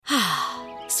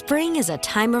Spring is a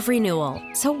time of renewal,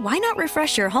 so why not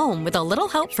refresh your home with a little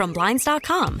help from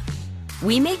Blinds.com?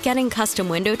 We make getting custom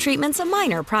window treatments a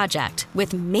minor project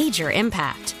with major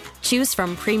impact. Choose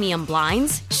from premium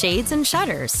blinds, shades, and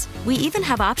shutters. We even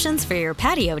have options for your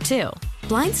patio, too.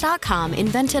 Blinds.com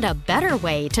invented a better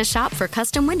way to shop for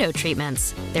custom window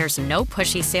treatments. There's no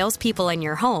pushy salespeople in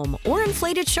your home or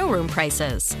inflated showroom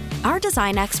prices. Our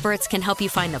design experts can help you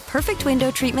find the perfect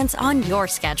window treatments on your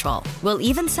schedule. We'll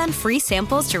even send free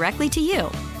samples directly to you.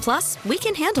 Plus, we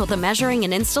can handle the measuring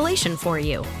and installation for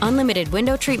you. Unlimited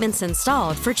window treatments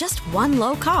installed for just one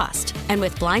low cost. And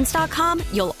with Blinds.com,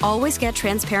 you'll always get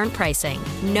transparent pricing.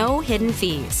 No hidden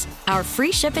fees. Our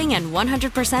free shipping and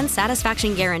 100%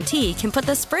 satisfaction guarantee can put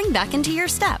the spring back into your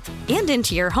step and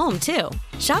into your home, too.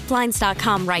 Shop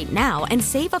Blinds.com right now and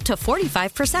save up to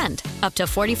 45%. Up to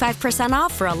 45%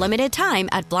 off for a limited time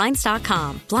at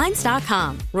Blinds.com.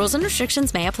 Blinds.com. Rules and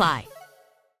restrictions may apply.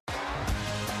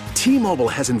 T-Mobile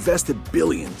has invested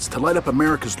billions to light up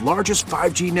America's largest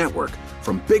 5G network,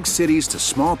 from big cities to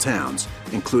small towns,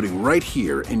 including right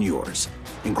here in yours.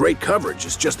 And great coverage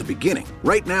is just the beginning.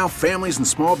 Right now, families and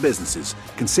small businesses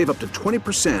can save up to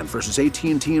 20% versus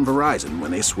AT&T and Verizon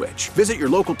when they switch. Visit your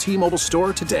local T-Mobile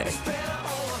store today.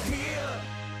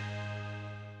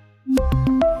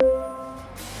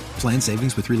 Plan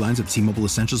savings with 3 lines of T-Mobile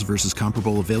Essentials versus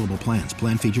comparable available plans.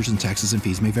 Plan features and taxes and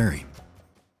fees may vary.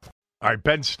 All right,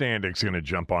 Ben Standig's going to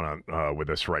jump on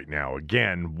with us right now.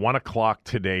 Again, 1 o'clock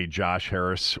today, Josh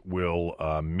Harris will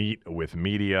meet with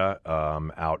media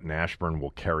out in Ashburn. We'll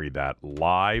carry that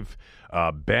live.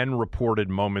 Ben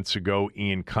reported moments ago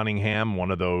Ian Cunningham,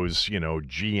 one of those,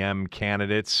 GM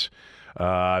candidates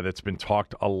that's been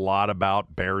talked a lot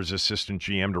about, Bears assistant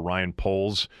GM to Ryan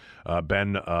Poles.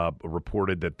 Ben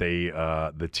reported that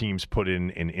the teams put in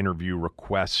an interview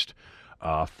request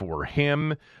for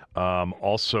him.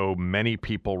 Also, many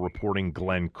people reporting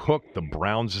Glenn Cook, the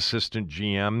Browns assistant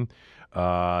GM,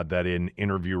 that an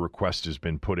interview request has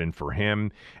been put in for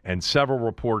him. And several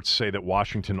reports say that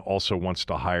Washington also wants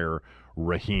to hire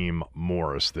Raheem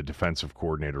Morris, the defensive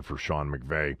coordinator for Sean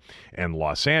McVay, and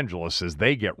Los Angeles as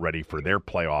they get ready for their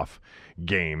playoff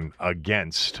game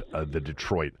against the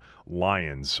Detroit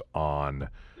Lions on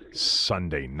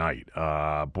Sunday night.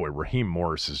 Raheem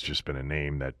Morris has just been a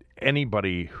name that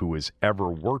anybody who has ever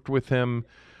worked with him,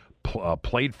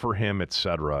 played for him,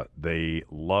 etc., they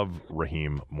love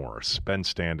Raheem Morris. Ben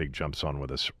Standig jumps on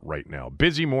with us right now.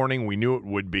 Busy morning. We knew it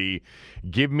would be.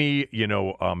 Give me,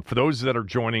 for those that are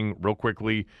joining real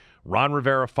quickly, Ron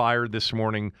Rivera fired this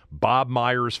morning. Bob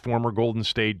Myers, former Golden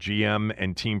State GM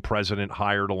and team president,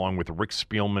 hired, along with Rick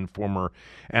Spielman, former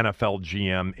NFL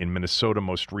GM in Minnesota,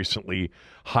 most recently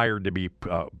hired to be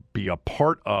a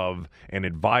part of an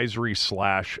advisory /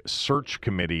 search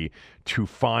committee to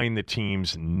find the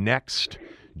team's next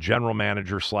general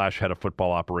manager / head of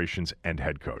football operations and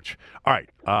head coach. All right,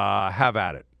 have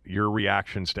at it. Your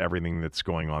reactions to everything that's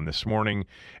going on this morning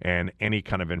and any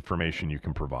kind of information you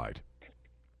can provide.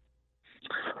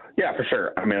 Yeah, for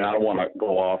sure. I mean, I don't want to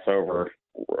gloss over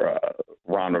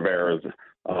Ron Rivera's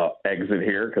exit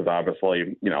here because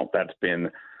obviously, that's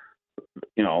been,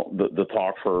 the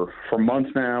talk for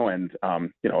months now, and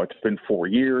it's been 4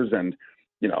 years, and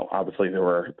obviously there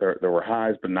were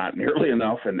highs, but not nearly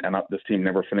enough, and this team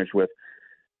never finished with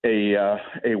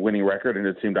a winning record, and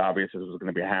it seemed obvious this was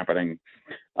going to be happening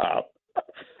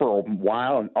for a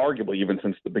while, and arguably even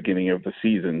since the beginning of the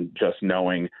season, just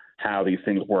knowing how these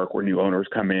things work where new owners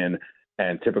come in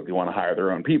and typically want to hire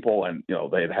their own people. And,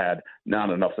 they'd had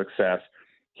not enough success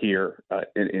here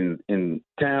in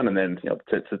town. And then,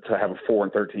 to have a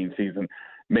 4-13 season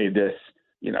made this,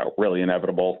 really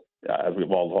inevitable, as we've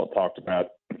all talked about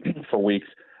for weeks.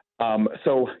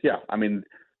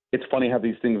 It's funny how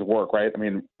these things work, right? I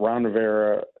mean, Ron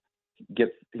Rivera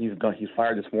he's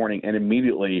fired this morning, and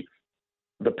immediately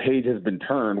the page has been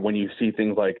turned when you see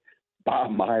things like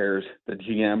Bob Myers, the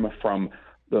GM from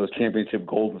those championship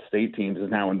Golden State teams,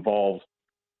 is now involved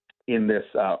in this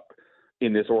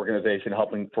organization,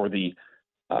 helping for the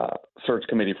search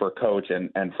committee for a coach and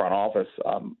front office.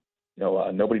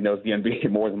 Nobody knows the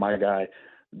NBA more than my guy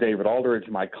David Aldridge,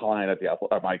 my client at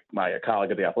my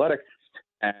colleague at the Athletic.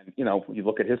 And you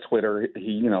look at his Twitter,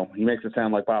 he makes it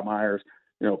sound like Bob Myers,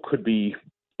 could be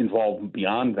involved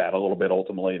beyond that a little bit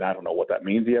ultimately. And I don't know what that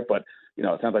means yet, but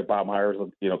it sounds like Bob Myers,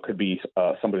 could be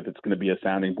somebody that's going to be a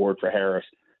sounding board for Harris,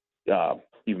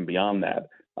 even beyond that.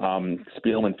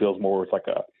 Spielman feels more like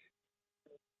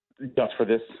just for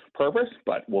this purpose,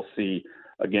 but we'll see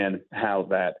again how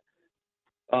that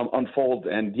unfolds.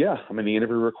 And the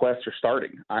interview requests are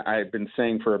starting. I've been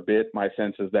saying for a bit, my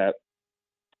sense is that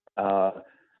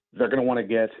they're going to want to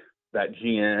get that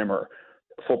GM or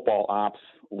football ops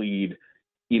lead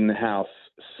in-house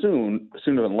sooner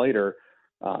than later,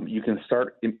 you can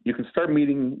start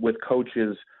meeting with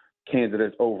coaches,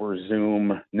 candidates over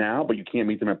Zoom now, but you can't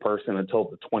meet them in person until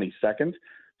the 22nd.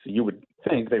 So you would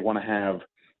think they want to have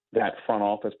that front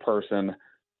office person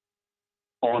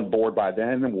on board by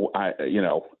then.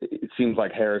 It seems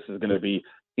like Harris is going to be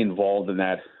involved in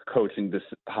that coaching this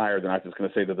hire. They're not just going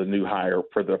to say to the new hire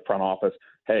for the front office,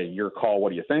 hey, your call, what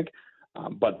do you think?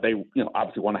 But they,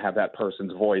 obviously want to have that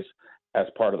person's voice as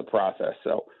part of the process.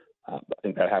 So I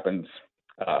think that happens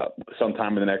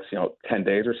sometime in the next, 10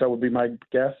 days or so would be my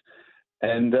guess.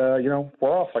 And,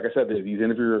 we're off. Like I said, these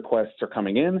interview requests are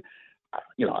coming in.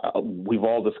 We've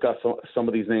all discussed some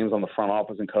of these names on the front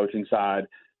office and coaching side.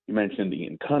 You mentioned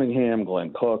Ian Cunningham,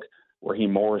 Glenn Cook,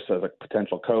 Raheem Morris as a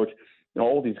potential coach.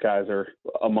 All these guys are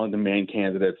among the main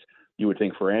candidates you would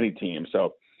think for any team.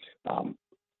 So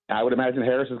I would imagine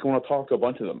Harris is going to talk to a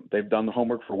bunch of them. They've done the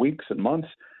homework for weeks and months,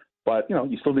 but,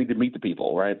 you still need to meet the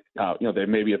people, right? They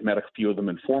maybe have met a few of them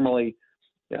informally.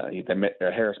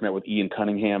 Harris met with Ian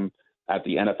Cunningham at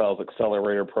the NFL's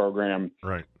Accelerator program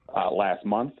last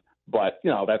month. But,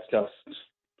 that's just,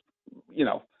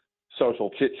 social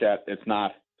chit-chat. It's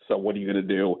not, so what are you going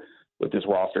to do with this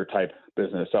roster type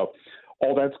business? So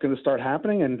all that's going to start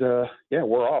happening, and,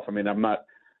 we're off. I mean, I'm not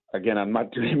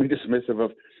doing dismissive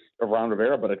of Ron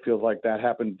Rivera, but it feels like that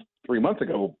happened 3 months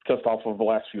ago just off of the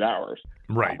last few hours.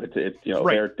 Right.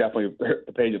 They're definitely –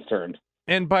 the page has turned.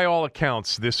 And by all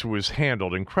accounts, this was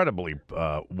handled incredibly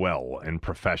well and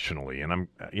professionally. And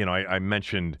I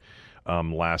mentioned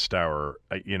last hour,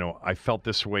 I felt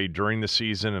this way during the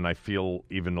season, and I feel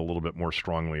even a little bit more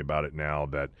strongly about it now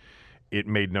that it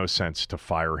made no sense to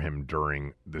fire him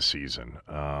during the season.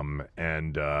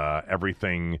 And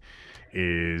everything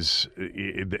is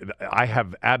I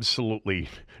have absolutely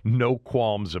no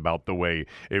qualms about the way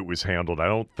it was handled. I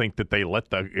don't think that they let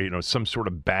some sort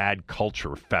of bad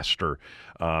culture fester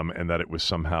and that it was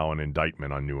somehow an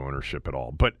indictment on new ownership at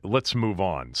all. But let's move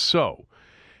on. So,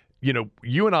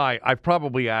 you and I've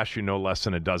probably asked you no less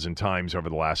than a dozen times over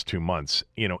the last 2 months,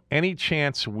 any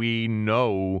chance we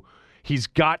know he's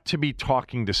got to be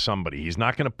talking to somebody. He's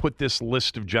not going to put this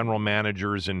list of general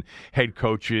managers and head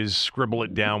coaches, scribble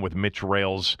it down with Mitch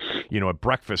Rales, at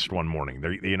breakfast one morning.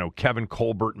 Kevin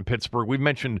Colbert in Pittsburgh. We've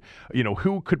mentioned,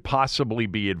 who could possibly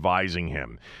be advising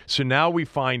him. So now we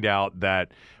find out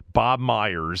that Bob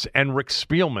Myers and Rick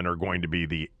Spielman are going to be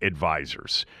the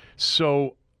advisors.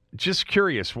 So just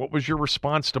curious, what was your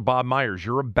response to Bob Myers?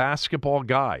 You're a basketball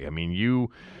guy. I mean,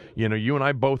 you and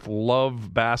I both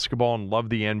love basketball and love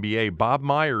the NBA. Bob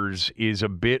Myers is a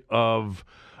bit of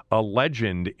a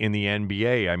legend in the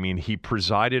NBA. I mean, he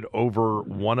presided over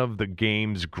one of the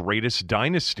game's greatest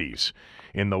dynasties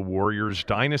in the Warriors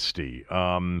dynasty.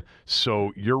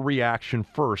 So your reaction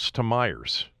first to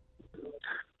Myers.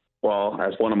 Well,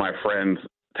 as one of my friends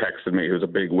texted me, who's a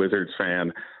big Wizards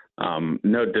fan,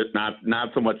 not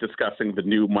so much discussing the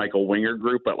new Michael Winger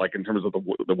group, but like in terms of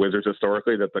the Wizards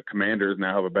historically, that the Commanders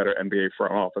now have a better NBA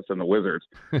front office than the Wizards.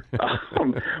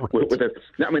 With it,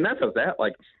 I mean, not just that.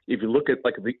 Like if you look at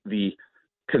like the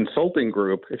consulting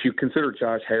group, if you consider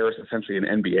Josh Harris essentially an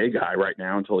NBA guy right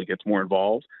now until he gets more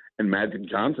involved, and Magic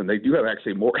Johnson, they do have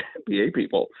actually more NBA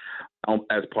people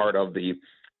as part of the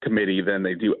committee than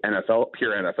they do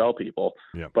pure NFL people.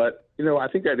 Yeah. But, I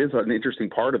think that is an interesting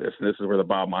part of this, and this is where the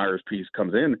Bob Myers piece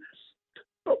comes in.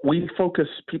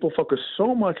 People focus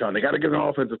so much on, they got to get an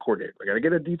offensive coordinator, they got to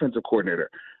get a defensive coordinator.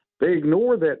 They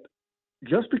ignore that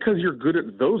just because you're good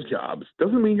at those jobs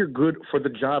doesn't mean you're good for the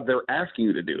job they're asking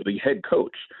you to do, the head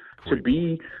coach, to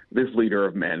be this leader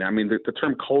of men. I mean, the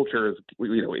term culture is,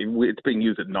 it's being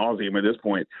used ad nauseum at this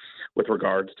point with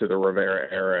regards to the Rivera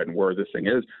era and where this thing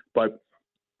is. But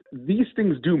these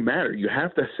things do matter. You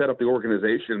have to set up the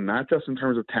organization, not just in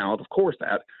terms of talent, of course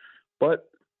that, but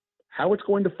how it's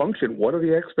going to function. What are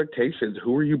the expectations?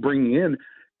 Who are you bringing in?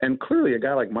 And clearly a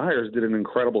guy like Myers did an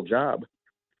incredible job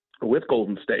with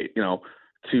Golden State,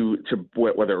 to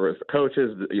whether it was the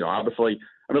coaches, obviously,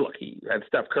 I mean, look, he had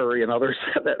Steph Curry and others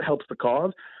that helps the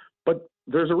cause, but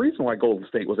there's a reason why Golden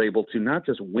State was able to not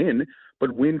just win,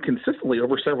 but win consistently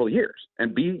over several years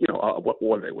and be,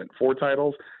 what did they win? 4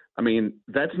 titles? I mean,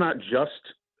 that's not just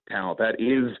talent. That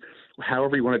is,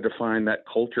 however you want to define that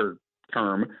culture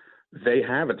term, they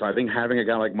have it. So I think having a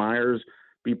guy like Myers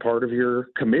be part of your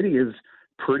committee is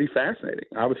pretty fascinating.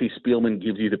 Obviously, Spielman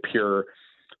gives you the pure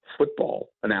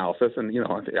football analysis, and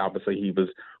obviously he was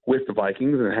with the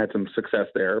Vikings and had some success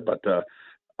there. But so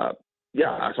I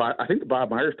think the Bob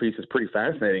Myers piece is pretty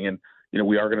fascinating, and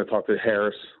we are going to talk to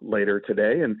Harris later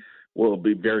today, and we'll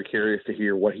be very curious to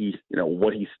hear what he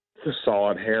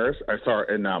saw in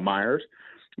Myers.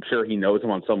 I'm sure he knows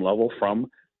him on some level from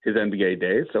his NBA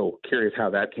days. So curious how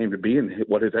that came to be and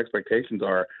what his expectations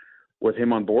are with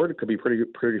him on board. It could be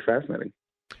pretty fascinating.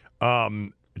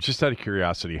 Just out of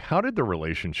curiosity, how did the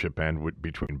relationship end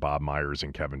between Bob Myers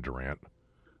and Kevin Durant?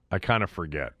 I kind of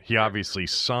forget. He obviously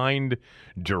signed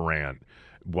Durant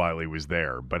while he was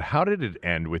there, but how did it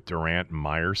end with Durant and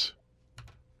Myers?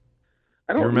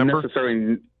 I don't remember?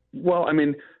 Necessarily. Well, I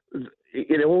mean,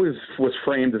 it always was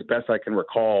framed, as best I can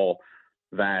recall,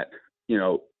 that,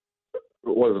 what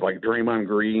was it, like Draymond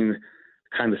Green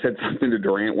kind of said something to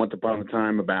Durant once upon a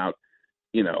time about,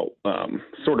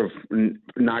 sort of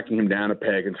knocking him down a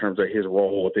peg in terms of his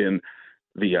role within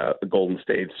the Golden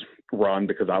State's run,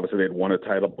 because obviously they'd won a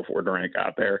title before Durant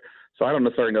got there. So I don't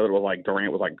necessarily know that it was like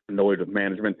Durant was like annoyed with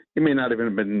management. He may not even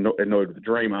have been annoyed with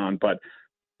Draymond, but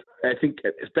I think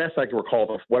as best I can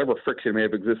recall, whatever friction may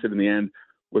have existed in the end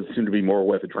would seem to be more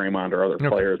with Draymond or other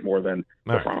players more than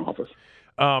the front office.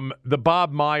 The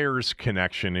Bob Myers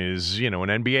connection is, an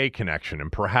NBA connection,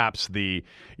 and perhaps the,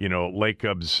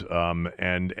 Lacobs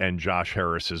and Josh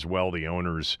Harris as well, the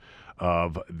owners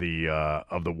of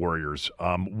the Warriors.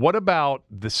 What about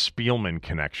the Spielman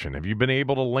connection? Have you been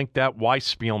able to link that? Why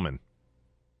Spielman?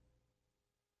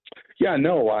 Yeah,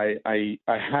 no, I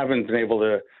haven't been able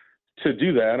to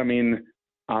do that. I mean,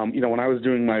 when I was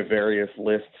doing my various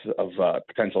lists of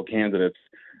potential candidates,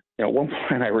 at one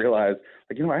point I realized,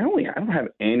 I don't have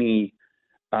any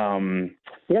former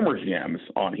GMs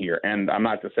on here, and I'm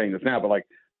not just saying this now, but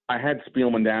I had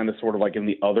Spielman down to sort of in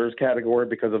the others category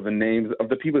because of the names of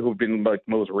the people who've been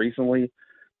most recently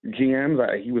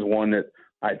GMs. He was one that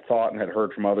I thought and had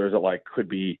heard from others that could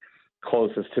be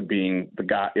closest to being the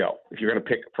guy. If you're going to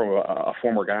pick from a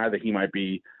former guy, that he might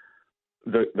be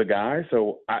the guy.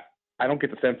 So I don't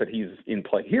get the sense that he's in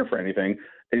play here for anything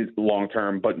long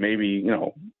term, but maybe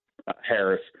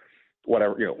Harris,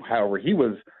 whatever, however he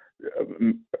was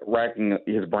racking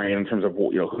his brain in terms of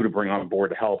who to bring on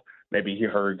board to help. Maybe he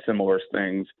heard similar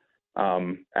things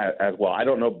as well. I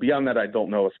don't know. Beyond that, I don't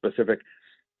know a specific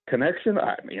connection.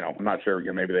 I'm not sure.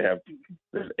 Maybe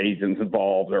there's agents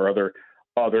involved or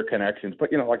other connections. But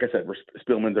like I said,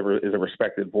 Spielman is a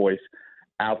respected voice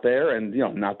out there, and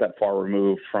not that far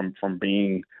removed from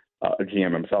being a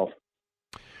GM himself.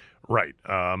 Right.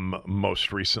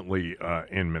 Most recently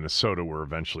in Minnesota, where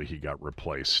eventually he got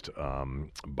replaced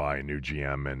by a new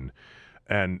GM,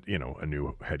 and a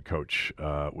new head coach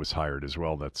was hired as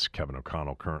well. That's Kevin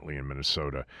O'Connell, currently in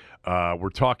Minnesota. We're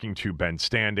talking to Ben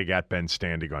Standig at Ben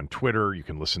Standig on Twitter. You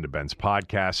can listen to Ben's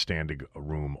podcast, Standig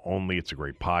Room Only. It's a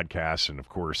great podcast, and of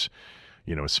course,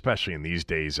 especially in these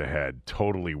days ahead,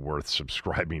 totally worth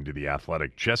subscribing to The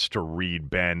Athletic just to read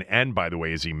Ben. And by the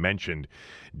way, as he mentioned,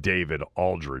 David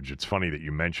Aldridge. It's funny that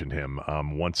you mentioned him.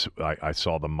 Once I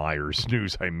saw the Myers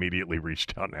news, I immediately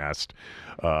reached out and asked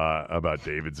about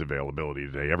David's availability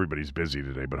today. Everybody's busy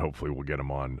today, but hopefully we'll get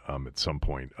him on at some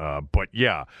point. But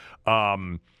yeah,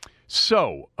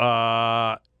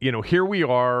 here we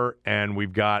are, and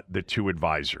we've got the two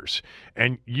advisors.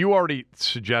 And you already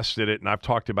suggested it, and I've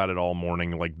talked about it all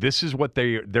morning. This is what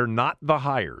they're not the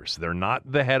hires. They're not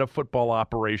the head of football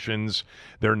operations.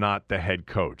 They're not the head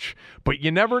coach. But you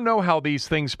never know how these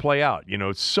things play out.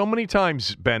 So many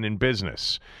times, Ben, in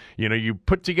business, you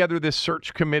put together this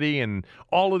search committee, and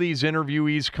all of these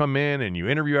interviewees come in, and you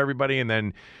interview everybody, and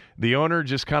then the owner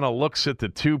just kind of looks at the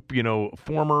two,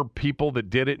 former people that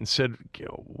did it and said,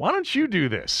 why don't you do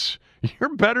this?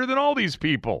 You're better than all these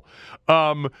people.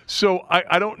 So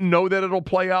I don't know that it'll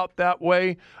play out that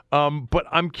way, but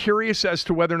I'm curious as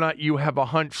to whether or not you have a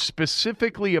hunch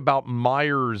specifically about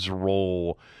Myers'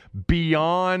 role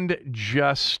beyond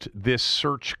just this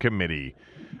search committee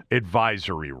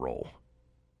advisory role.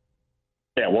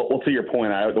 Yeah, well, to your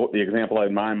point, the example I have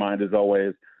in my mind is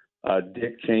always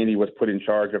Dick Cheney was put in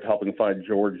charge of helping find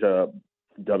George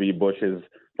W. Bush's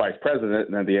vice president,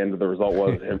 and at the end of the result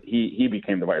was he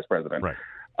became the vice president. Right.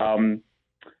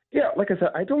 Yeah, like I said,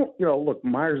 I don't, look,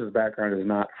 Myers' background is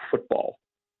not football,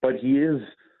 but he is,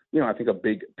 I think a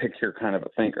big picture kind of a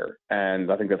thinker.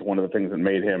 And I think that's one of the things that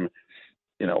made him,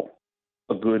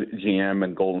 a good GM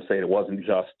in Golden State. It wasn't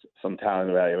just some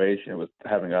talent evaluation. It was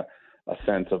having a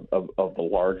sense of the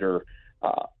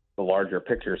larger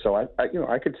picture. So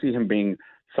I could see him being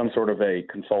some sort of a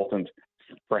consultant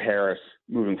for Harris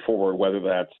moving forward, whether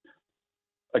that's,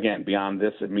 again, beyond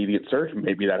this immediate search.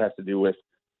 Maybe that has to do with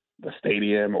the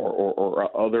stadium or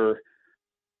other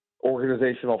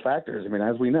organizational factors. I mean,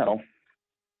 as we know,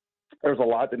 there's a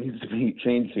lot that needs to be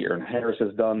changed here, and Harris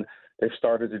they've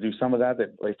started to do some of that.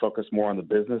 They focus more on the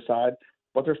business side,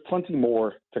 but there's plenty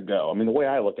more to go. I mean, the way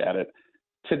I look at it,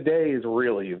 today is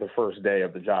really the first day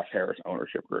of the Josh Harris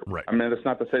ownership group. Right. I mean, that's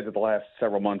not to say that the last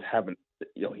several months haven't,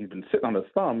 he's been sitting on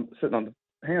the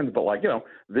hands, but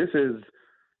this is,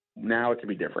 now it can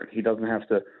be different. He doesn't have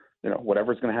to,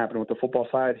 whatever's going to happen with the football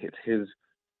side, it's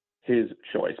his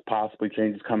choice. Possibly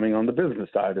changes coming on the business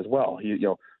side as well.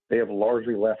 They have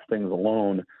largely left things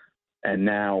alone, and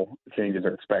now changes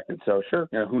are expected. So sure,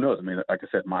 who knows? I mean, like I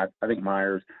said, I think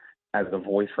Myers as the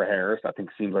voice for Harris, I think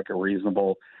seems like a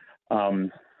reasonable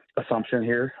assumption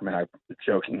here. I mean, I was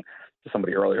joking to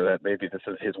somebody earlier that maybe this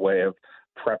is his way of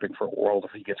prepping for a world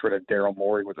if he gets rid of Daryl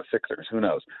Morey with the Sixers. Who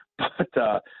knows?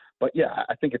 But yeah,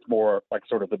 I think it's more like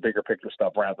sort of the bigger picture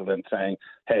stuff rather than saying,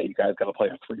 hey, you guys got to play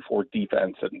a 3-4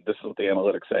 defense and this is what the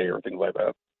analytics say or things like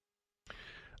that.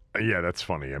 Yeah, that's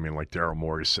funny. I mean, like Daryl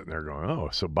Morey's sitting there going, "Oh,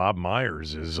 so Bob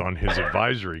Myers is on his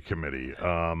advisory committee.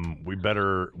 We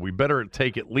better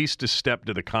take at least a step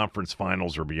to the conference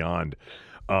finals or beyond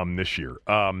this year."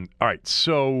 All right.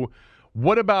 So,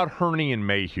 what about Hurney and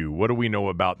Mayhew? What do we know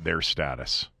about their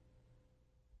status?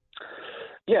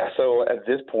 Yeah, so at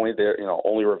this point,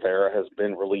 only Rivera has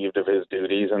been relieved of his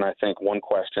duties, and I think one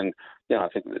question, I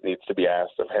think that needs to be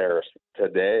asked of Harris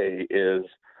today is,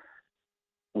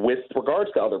 with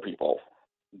regards to other people,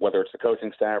 whether it's the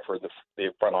coaching staff or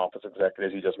the front office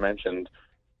executives you just mentioned,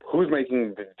 who's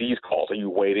making these calls? Are you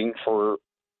waiting for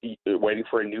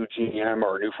a new GM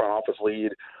or a new front office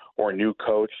lead or a new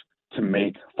coach to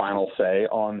make final say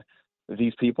on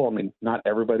these people? I mean, not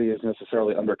everybody is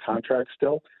necessarily under contract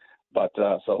still, but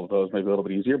so those may be a little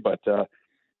bit easier. But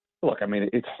look, I mean,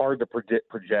 it's hard to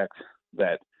project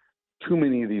that too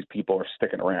many of these people are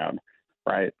sticking around,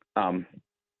 right?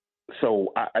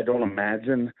 So I don't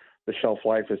imagine the shelf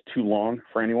life is too long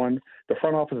for anyone. The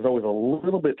front office is always a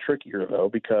little bit trickier, though,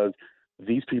 because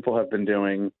these people have been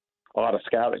doing a lot of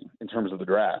scouting in terms of the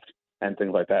draft and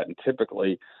things like that. And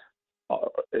typically,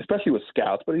 especially with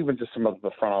scouts, but even just some of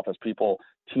the front office people,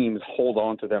 teams hold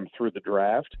on to them through the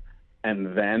draft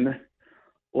and then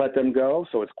let them go.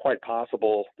 So it's quite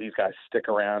possible these guys stick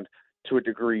around to a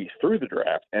degree through the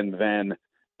draft, and then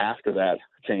after that,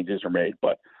 changes are made.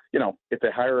 But if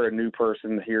they hire a new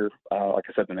person here, like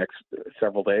I said, the next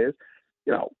several days,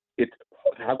 it's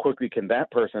how quickly can that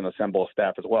person assemble a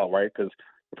staff as well, right? Because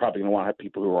you're probably going to want to have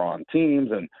people who are on teams,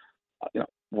 and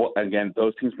again,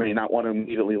 those teams may not want to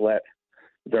immediately let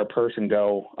their person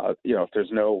go. If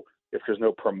there's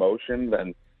no promotion,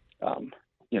 then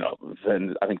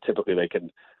then I think typically they can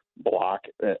block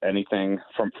anything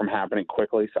from happening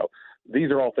quickly. So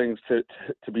these are all things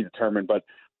to be determined. But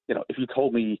if you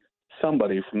told me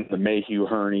somebody from the Mayhew,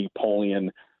 Hurney, Polian,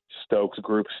 Stokes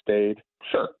group stayed,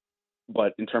 sure.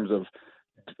 But in terms of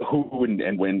who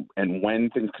and when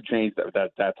things could change,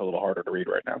 that's a little harder to read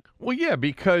right now. Well, yeah,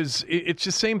 because it's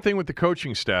the same thing with the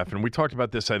coaching staff, and we talked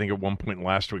about this, I think, at one point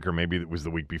last week, or maybe it was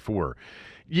the week before.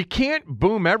 You can't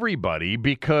boom everybody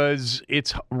because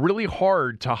it's really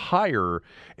hard to hire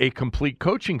a complete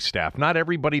coaching staff. Not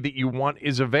everybody that you want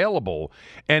is available,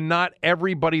 and not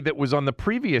everybody that was on the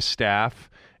previous staff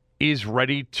is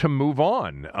ready to move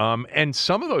on. And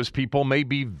some of those people may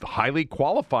be highly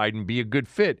qualified and be a good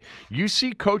fit. You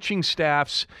see coaching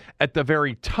staffs at the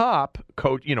very top,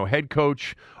 head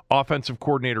coach, offensive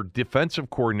coordinator, defensive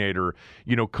coordinator,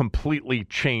 completely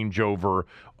change over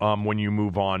when you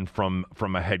move on from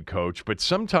a head coach. But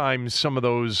sometimes some of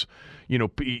those,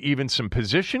 even some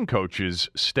position coaches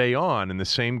stay on, and the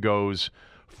same goes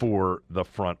for the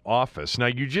front office. Now,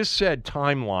 you just said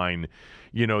timeline.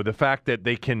 The fact that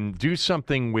they can do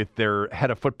something with their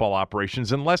head of football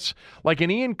operations, unless, like an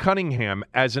Ian Cunningham,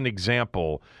 as an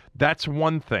example, that's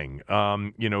one thing.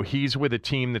 He's with a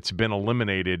team that's been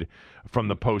eliminated from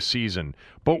the postseason.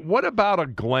 But what about a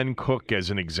Glenn Cook,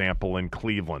 as an example, in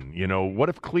Cleveland? What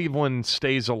if Cleveland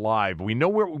stays alive? We know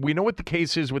what the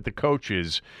case is with the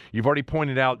coaches. You've already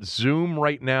pointed out Zoom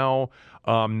right now,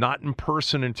 not in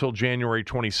person until January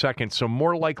 22nd. So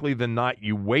more likely than not,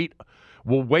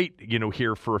 we'll wait,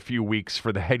 here for a few weeks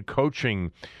for the head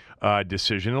coaching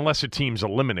decision, unless a team's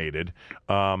eliminated.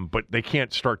 But they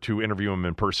can't start to interview him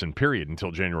in person, period,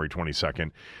 until January 22nd.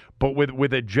 But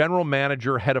with a general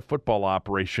manager, head of football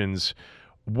operations,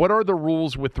 what are the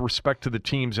rules with respect to the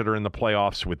teams that are in the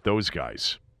playoffs with those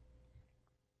guys?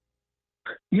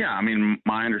 Yeah, I mean,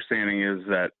 my understanding is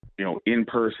that,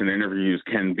 in-person interviews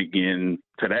can begin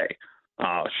today.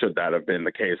 Should that have been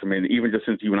the case. I mean, even just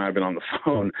since you and I have been on the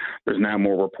phone, there's now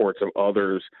more reports of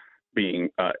others being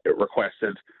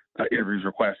requested, interviews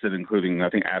requested, including, I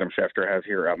think Adam Schefter has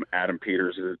here, Adam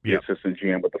Peters, the assistant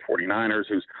GM with the 49ers,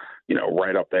 who's,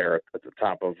 right up there at the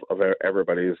top of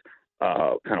everybody's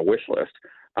kind of wish list.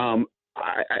 I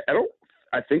don't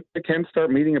I think they can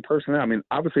start meeting in person now. I mean,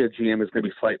 obviously a GM is going to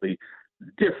be slightly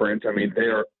different. I mean,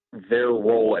 their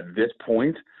role at this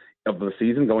point of the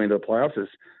season going into the playoffs is,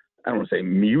 I don't want to say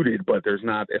muted, but it's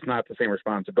not the same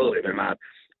responsibility. They're not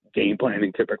game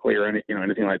planning typically or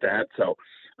anything like that. So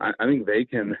I think they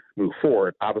can move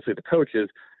forward. Obviously the coaches,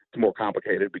 it's more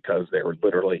complicated because they were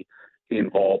literally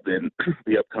involved in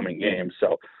the upcoming game.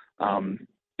 So,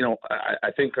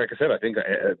 I think, like I said, I think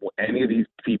any of these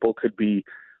people could be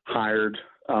hired,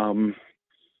 sooner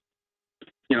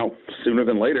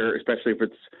than later, especially if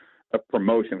it's a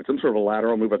promotion. If it's some sort of a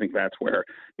lateral move, I think that's where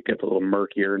it gets a little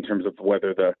murkier in terms of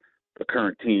whether the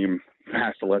current team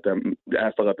has to let them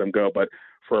go. But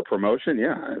for a promotion,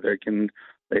 yeah,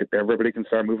 everybody can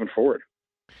start moving forward.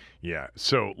 Yeah,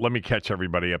 so let me catch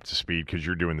everybody up to speed because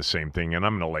you're doing the same thing, and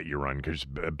I'm going to let you run because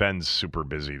Ben's super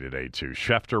busy today too.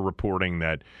 Schefter reporting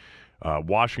that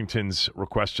Washington's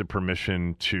requested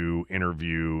permission to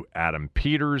interview Adam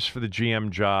Peters for the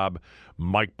GM job,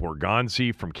 Mike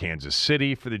Borgonzi from Kansas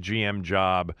City for the GM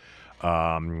job.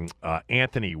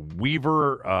 Anthony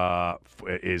Weaver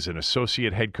is an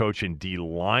associate head coach and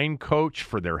D-line coach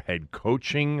for their head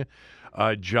coaching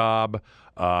job.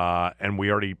 And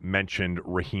we already mentioned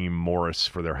Raheem Morris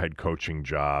for their head coaching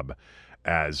job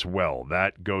as well.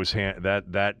 That goes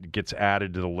that gets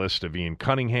added to the list of Ian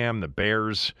Cunningham, the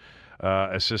Bears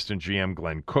assistant GM,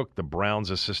 Glenn Cook, the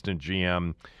Browns assistant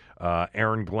GM,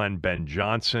 Aaron Glenn, Ben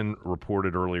Johnson,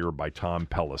 reported earlier by Tom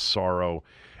Pelissaro.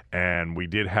 And we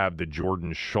did have the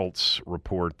Jordan Schultz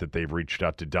report that they've reached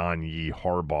out to Don Yee,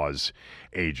 Harbaugh's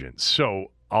agent.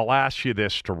 So I'll ask you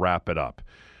this to wrap it up.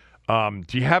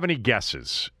 Do you have any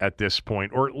guesses at this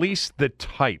point, or at least the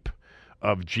type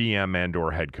of GM and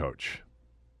or head coach?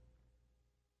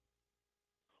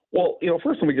 Well,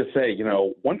 first let me just say,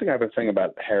 one thing I've been saying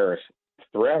about Harris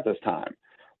throughout this time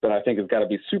that I think has got to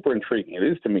be super intriguing, it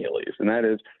is to me at least, and that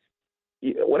is,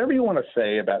 whatever you want to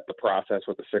say about the process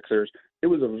with the Sixers, it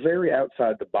was a very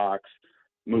outside-the-box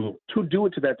move to do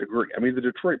it to that degree. I mean, the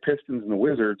Detroit Pistons and the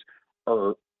Wizards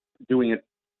are doing it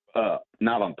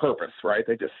not on purpose, right?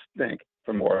 They just stink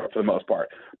for the most part.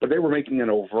 But they were making an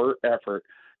overt effort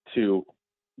to,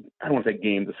 I don't want to say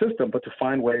game the system, but to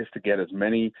find ways to get as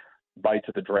many bites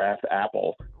at the draft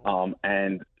apple.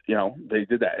 And they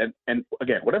did that. And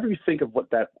again, whatever you think of what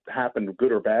that happened,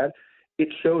 good or bad, it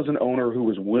shows an owner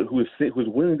who is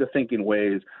willing to think in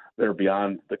ways that are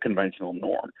beyond the conventional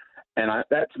norm. And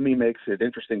that to me makes it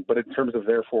interesting. But in terms of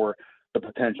therefore the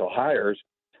potential hires,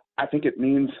 I think it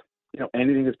means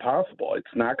anything is possible. It's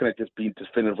not going to just be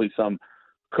definitively some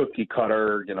cookie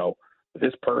cutter,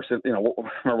 this person,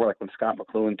 remember like when Scott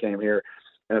McLuhan came here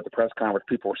and at the press conference,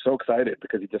 people were so excited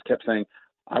because he just kept saying,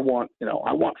 I want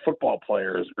football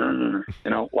players,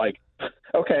 like,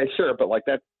 okay, sure. But like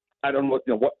that, I don't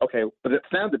know, what, okay, but it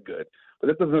sounded good, but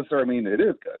that doesn't necessarily mean it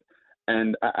is good.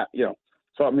 And,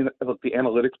 so, I mean, look, the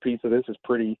analytics piece of this is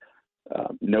pretty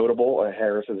notable.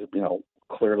 Harris is,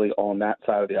 clearly on that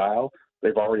side of the aisle.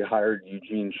 They've already hired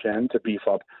Eugene Shen to beef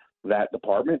up that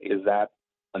department. Is that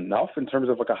enough in terms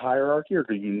of like a hierarchy, or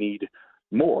do you need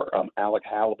more? Alec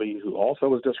Hallaby, who also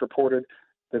was just reported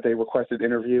that they requested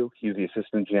interview. He's the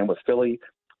assistant GM with Philly.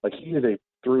 Like, he is a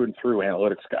through and through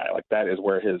analytics guy. Like, that is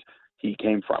where he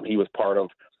came from. He was part of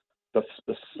the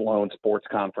Sloan Sports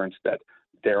Conference that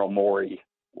Daryl Morey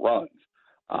runs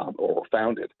or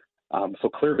founded. So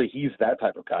clearly he's that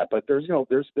type of guy. But there's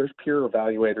peer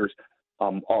evaluators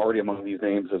already among these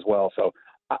names as well. So,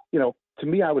 to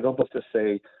me, I would almost just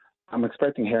say I'm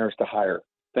expecting Harris to hire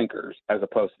thinkers as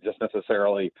opposed to just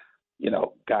necessarily,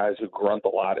 guys who grunt a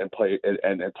lot and play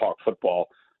and talk football,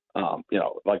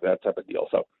 like that type of deal.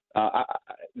 So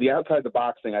the outside the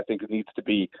box thing, I think, needs to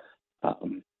be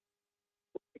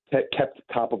kept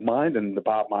top of mind. And the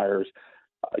Bob Myers,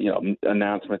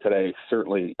 announcement today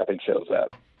certainly, I think, shows that.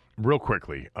 Real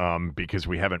quickly, because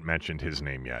we haven't mentioned his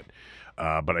name yet,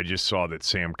 but I just saw that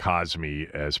Sam Cosmi,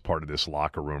 as part of this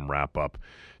locker room wrap-up,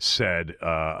 said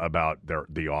about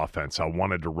the offense, I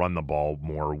wanted to run the ball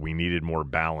more. We needed more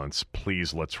balance.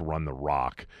 Please, let's run the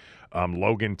rock.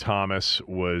 Logan Thomas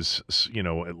was,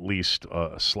 at least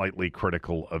slightly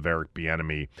critical of Eric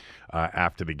Bieniemy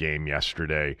after the game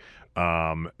yesterday.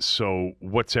 So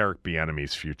what's Eric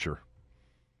Bieniemy's future?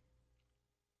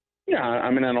 Yeah,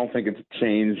 I mean, I don't think it's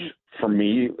changed for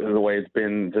me the way it's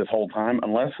been this whole time,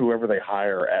 unless whoever they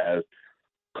hire as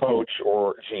coach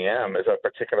or GM is a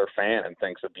particular fan and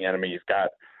thinks that Bieniemy's got,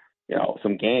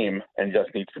 some game and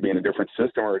just needs to be in a different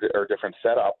system or a different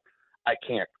setup. I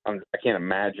can't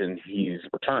imagine he's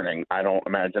returning. I don't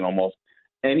imagine almost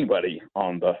anybody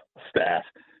on the staff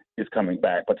is coming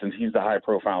back. But since he's the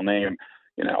high-profile name,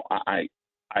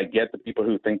 I get the people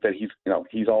who think that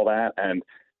he's all that, and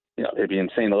it'd be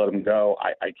insane to let him go.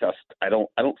 I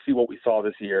don't see what we saw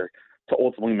this year to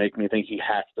ultimately make me think he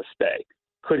has to stay.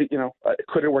 Could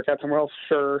it work out somewhere else?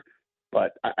 Sure,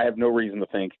 but I have no reason to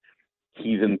think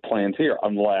he's in plans here,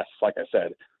 unless, like I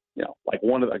said, like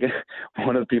one of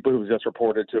the people who was just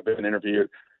reported to have been interviewed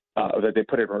that they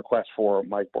put in a request for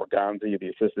Mike Borgonzi, the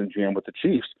assistant GM with the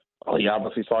Chiefs. Well, he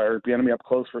obviously saw Eric Bieniemy up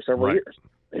close for several years.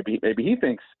 Maybe he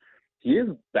thinks he is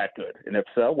that good, and if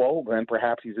so, well, then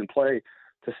perhaps he's in play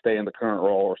to stay in the current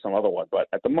role or some other one. But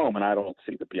at the moment, I don't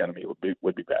see that Bieniemy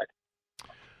would be back.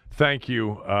 Thank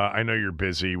you. I know you're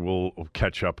busy. We'll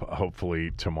catch up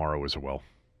hopefully tomorrow as well.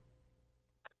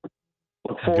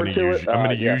 Look forward to it. I'm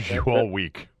going to use you all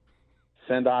week.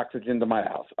 Send oxygen to my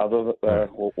house.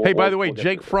 Hey, by the way,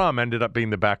 Jake Fromm ended up being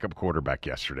the backup quarterback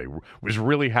yesterday. Was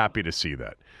really happy to see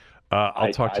that.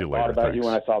 I'll talk to you later. I thought about Thanks. you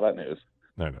when I saw that news.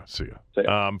 I know. See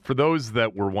ya. For those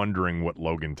that were wondering what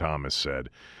Logan Thomas said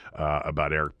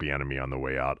about Eric Bieniemy on the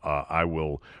way out, I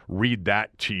will read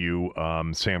that to you.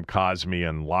 Sam Cosme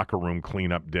on Locker Room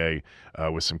Cleanup Day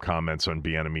with some comments on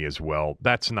Bieniemy as well.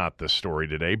 That's not the story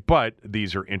today, but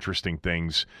these are interesting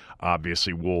things.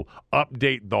 Obviously, we'll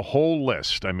update the whole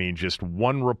list. I mean, just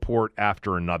one report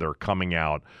after another coming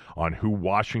out on who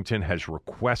Washington has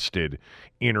requested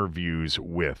interviews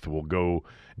with. We'll go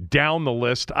down the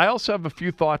list. I also have a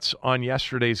few thoughts on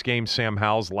yesterday's game, Sam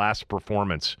Howell's last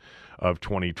performance of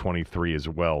 2023 as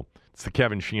well. It's the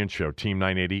Kevin Sheehan Show, Team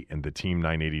 980 and the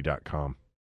Team980.com.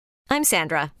 I'm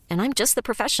Sandra, and I'm just the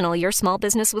professional your small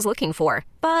business was looking for.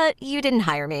 But you didn't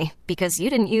hire me because you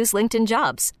didn't use LinkedIn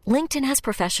Jobs. LinkedIn has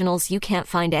professionals you can't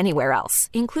find anywhere else,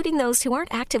 including those who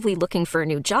aren't actively looking for a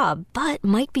new job, but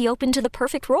might be open to the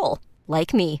perfect role,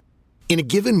 like me. In a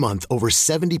given month, over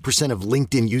 70% of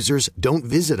LinkedIn users don't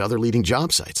visit other leading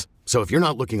job sites. So if you're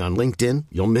not looking on LinkedIn,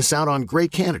 you'll miss out on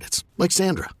great candidates like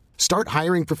Sandra. Start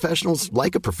hiring professionals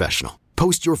like a professional.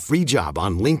 Post your free job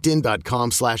on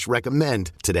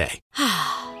linkedin.com/recommend today.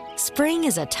 Spring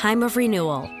is a time of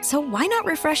renewal, so why not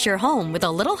refresh your home with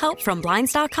a little help from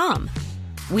Blinds.com?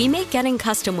 We make getting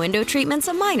custom window treatments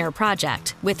a minor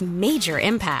project with major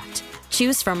impact.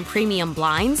 Choose from premium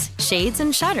blinds, shades,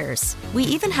 and shutters. We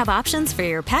even have options for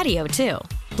your patio, too.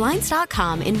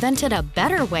 Blinds.com invented a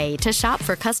better way to shop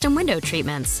for custom window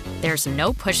treatments. There's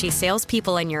no pushy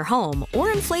salespeople in your home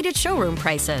or inflated showroom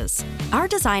prices. Our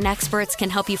design experts can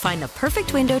help you find the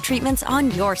perfect window treatments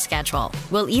on your schedule.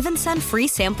 We'll even send free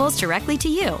samples directly to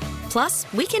you.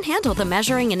 Plus, we can handle the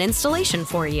measuring and installation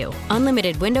for you.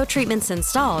 Unlimited window treatments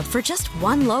installed for just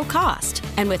one low cost.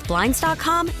 And with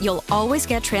Blinds.com, you'll always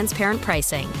get transparent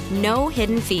pricing. No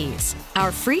hidden fees. Our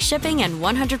free shipping and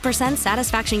 100%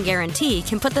 satisfaction guarantee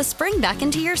can put the spring back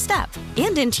into your step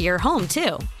and into your home,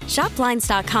 too. Shop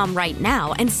Blinds.com right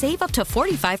now and save up to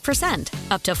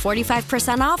 45%. Up to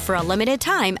 45% off for a limited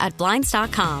time at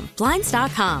Blinds.com.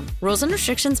 Blinds.com. Rules and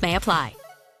restrictions may apply.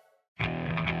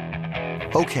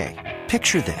 Okay,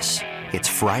 picture this. It's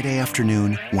Friday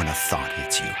afternoon when a thought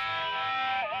hits you.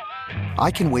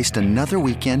 I can waste another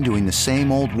weekend doing the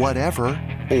same old whatever,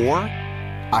 or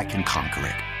I can conquer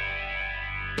it.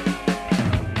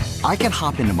 I can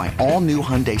hop into my all-new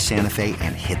Hyundai Santa Fe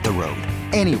and hit the road.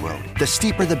 Any road. The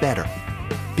steeper, the better.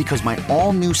 Because my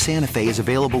all-new Santa Fe is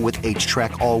available with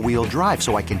H-Track all-wheel drive,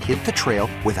 so I can hit the trail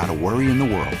without a worry in the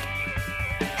world.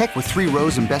 Heck, with 3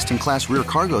 rows and best-in-class rear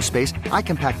cargo space, I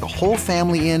can pack the whole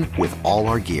family in with all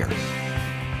our gear.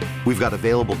 We've got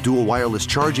available dual wireless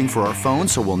charging for our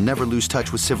phones, so we'll never lose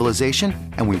touch with civilization,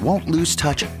 and we won't lose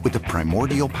touch with the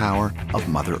primordial power of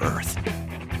Mother Earth.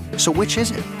 So which is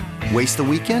it? Waste the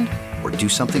weekend or do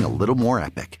something a little more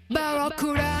epic?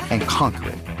 And conquer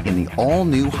it in the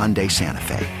all-new Hyundai Santa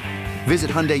Fe.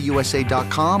 Visit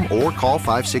HyundaiUSA.com or call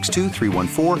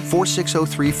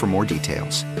 562-314-4603 for more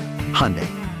details. Hyundai,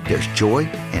 there's joy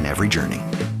in every journey.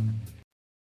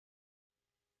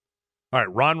 All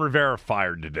right, Ron Rivera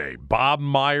fired today. Bob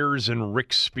Myers and Rick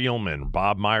Spielman.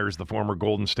 Bob Myers, the former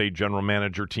Golden State general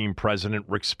manager, team president.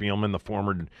 Rick Spielman, the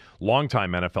former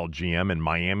longtime NFL GM in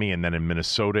Miami and then in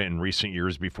Minnesota in recent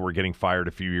years before getting fired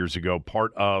a few years ago.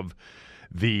 Part of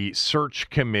the search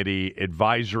committee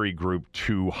advisory group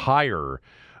to hire,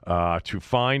 to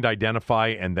find, identify,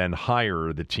 and then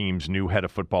hire the team's new head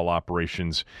of football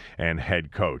operations and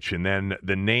head coach. And then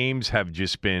the names have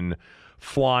just been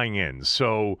flying in.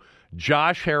 So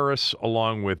Josh Harris,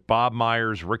 along with Bob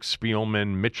Myers, Rick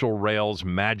Spielman, Mitchell Rales,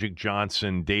 Magic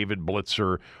Johnson, David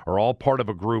Blitzer, are all part of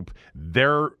a group.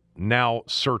 They're now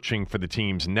searching for the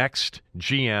team's next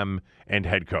GM and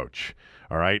head coach.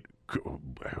 All right.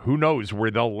 who knows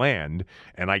where they'll land.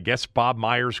 And I guess Bob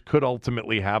Myers could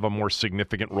ultimately have a more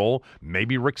significant role.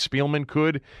 Maybe Rick Spielman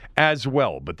could as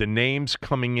well. But the names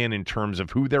coming in terms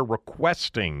of who they're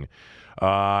requesting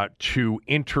to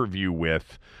interview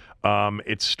with,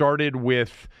 it started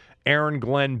with Aaron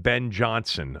Glenn, Ben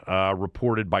Johnson,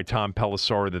 reported by Tom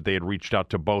Pelissaro that they had reached out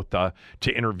to both to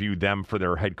interview them for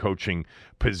their head coaching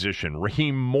position.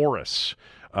 Raheem Morris,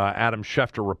 Adam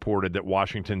Schefter reported that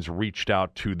Washington's reached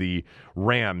out to the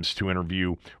Rams to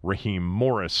interview Raheem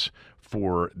Morris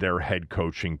for their head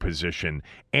coaching position.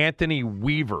 Anthony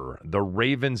Weaver, the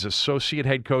Ravens' associate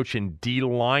head coach and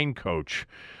D-line coach,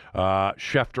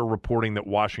 Schefter reporting that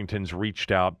Washington's reached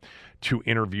out to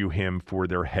interview him for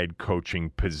their head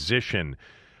coaching position.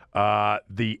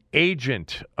 The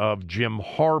agent of Jim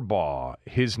Harbaugh,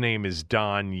 his name is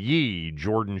Don Yee.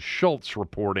 Jordan Schultz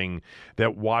reporting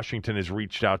that Washington has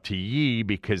reached out to Yee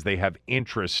because they have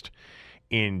interest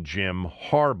in Jim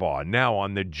Harbaugh. Now,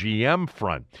 on the GM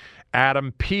front,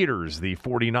 Adam Peters, the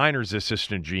 49ers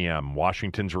assistant GM,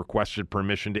 Washington's requested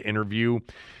permission to interview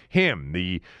him.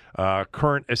 The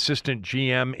current assistant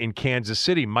GM in Kansas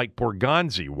City, Mike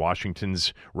Borgonzi,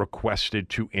 Washington's requested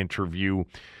to interview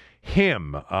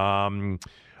him.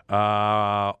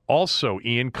 Also,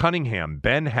 Ian Cunningham,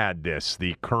 Ben had this,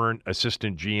 the current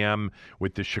assistant GM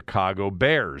with the Chicago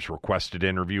Bears, requested to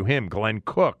interview him. Glenn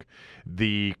Cook,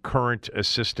 the current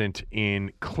assistant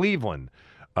in Cleveland,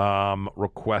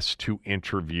 request to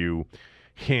interview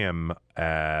him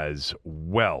as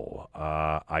well.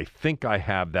 I think I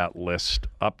have that list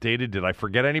updated. Did I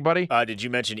forget anybody? Did you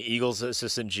mention Eagles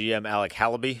assistant GM Alec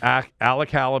Hallaby? Alec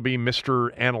Hallaby,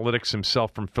 Mr. Analytics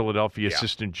himself from Philadelphia,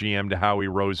 assistant GM to Howie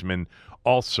Roseman,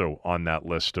 also on that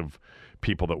list of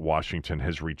people that Washington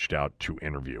has reached out to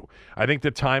interview. I think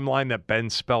the timeline that Ben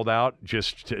spelled out,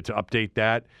 just to update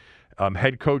that,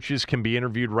 head coaches can be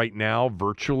interviewed right now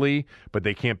virtually, but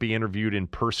they can't be interviewed in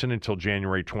person until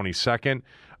January 22nd.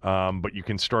 But you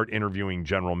can start interviewing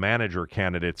general manager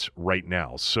candidates right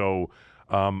now. So,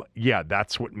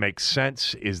 that's what makes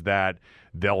sense, is that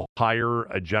they'll hire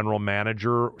a general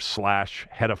manager /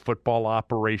 head of football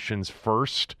operations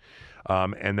first,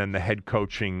 and then the head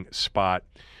coaching spot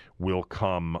will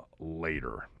come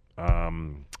later. All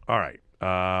right.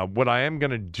 What I am going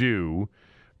to do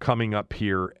coming up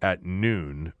here at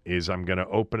noon is I'm going to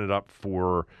open it up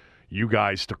for you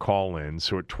guys to call in.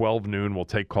 So at 12 noon, we'll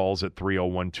take calls at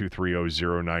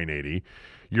 301-230-0980.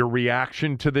 Your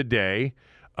reaction to the day,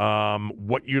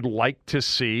 what you'd like to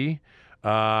see,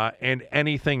 and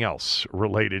anything else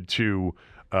related to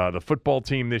the football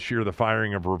team this year, the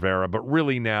firing of Rivera. But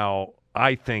really now,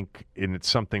 I think, and it's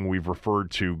something we've referred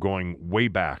to going way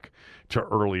back to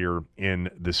earlier in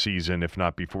the season, if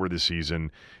not before the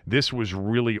season, this was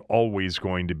really always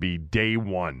going to be day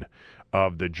one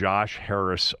of the Josh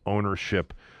Harris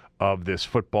ownership of this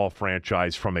football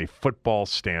franchise from a football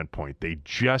standpoint. They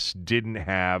just didn't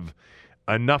have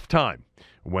enough time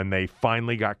when they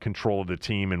finally got control of the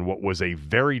team in what was a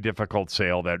very difficult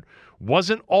sale that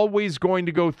wasn't always going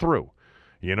to go through.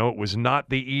 You know, it was not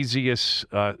the easiest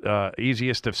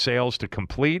of sales to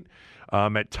complete.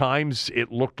 At times,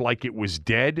 it looked like it was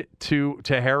dead to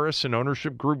Harris and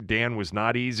ownership group. Dan was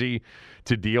not easy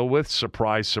to deal with.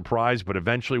 Surprise, surprise. But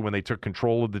eventually, when they took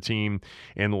control of the team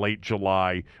in late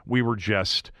July, we were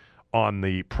just on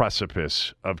the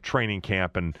precipice of training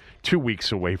camp and 2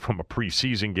 weeks away from a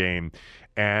preseason game.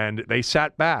 And they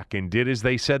sat back and did as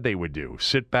they said they would do.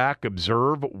 Sit back,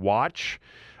 observe, watch.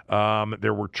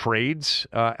 There were trades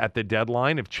at the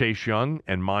deadline of Chase Young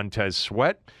and Montez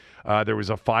Sweat. There was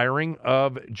a firing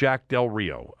of Jack Del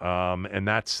Rio, and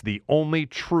that's the only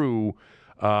true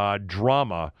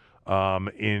drama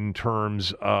in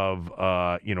terms of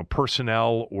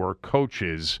personnel or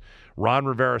coaches. Ron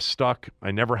Rivera stuck.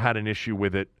 I never had an issue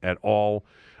with it at all.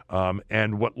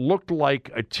 And what looked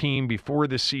like a team before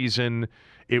the season,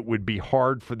 it would be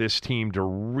hard for this team to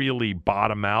really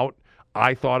bottom out.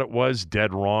 I thought it was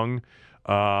dead wrong.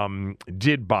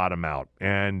 Did bottom out,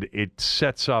 and it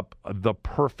sets up the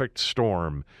perfect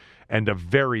storm and a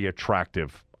very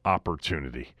attractive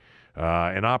opportunity.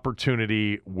 An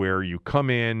opportunity where you come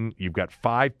in, you've got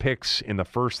 5 picks in the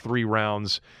first 3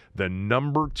 rounds, the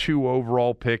number 2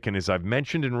 overall pick, and as I've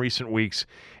mentioned in recent weeks,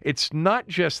 it's not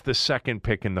just the second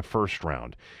pick in the first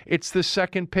round. It's the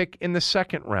second pick in the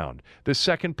second round, the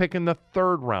second pick in the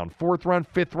third round, 4th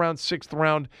round, 5th round, 6th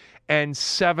round, and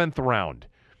 7th round.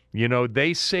 You know,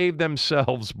 they saved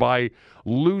themselves by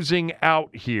losing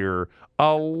out here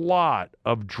a lot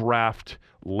of draft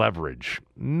leverage.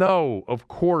 No, of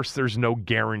course, there's no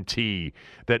guarantee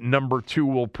that number 2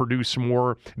 will produce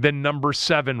more than number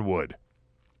 7 would.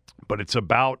 But it's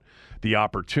about the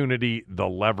opportunity, the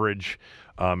leverage,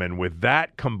 and with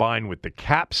that combined with the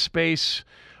cap space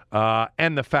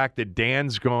and the fact that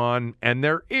Dan's gone and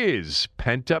there is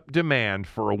pent-up demand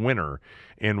for a winner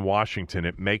in Washington,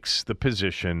 it makes the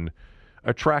position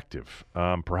attractive,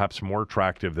 perhaps more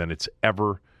attractive than it's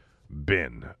ever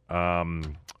been. All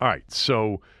right,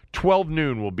 so 12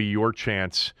 noon will be your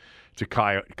chance to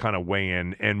kind of weigh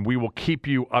in, and we will keep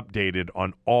you updated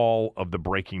on all of the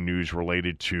breaking news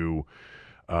related to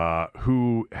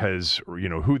who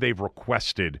they've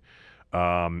requested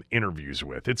interviews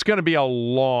with. It's going to be a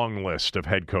long list of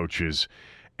head coaches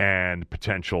and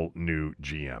potential new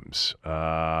GMs.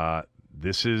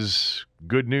 This is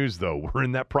good news, though. We're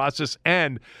in that process,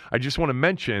 and I just want to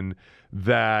mention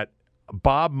that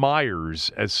Bob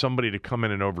Myers, as somebody to come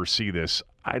in and oversee this,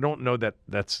 I don't know that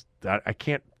I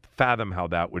can't fathom how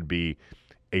that would be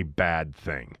a bad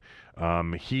thing.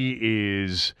 He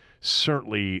is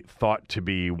certainly thought to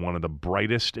be one of the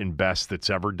brightest and best that's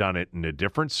ever done it in a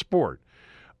different sport.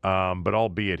 But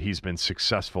albeit he's been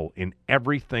successful in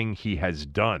everything he has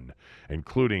done,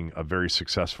 including a very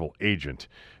successful agent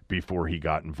before he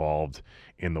got involved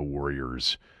in the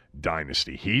Warriors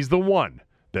dynasty. He's the one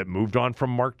that moved on from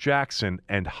Mark Jackson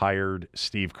and hired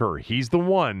Steve Kerr. He's the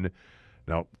one.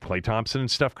 Now, Klay Thompson and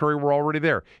Steph Curry were already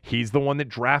there. He's the one that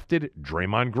drafted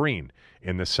Draymond Green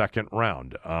in the second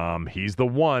round. He's the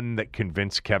one that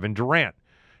convinced Kevin Durant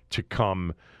to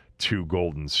come to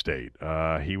Golden State.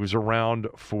 He was around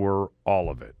for all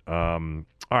of it. All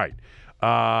right.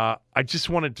 I just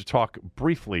wanted to talk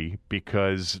briefly,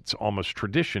 because it's almost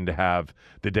tradition to have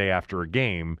the day after a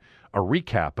game a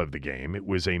recap of the game. It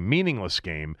was a meaningless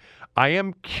game. I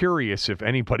am curious if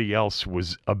anybody else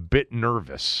was a bit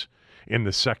nervous in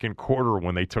the second quarter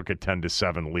when they took a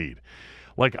 10-7 lead.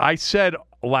 Like I said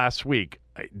last week,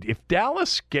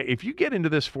 if you get into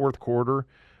this fourth quarter,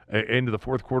 into the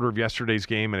fourth quarter of yesterday's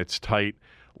game and it's tight,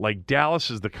 like Dallas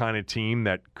is the kind of team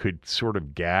that could sort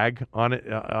of gag on it,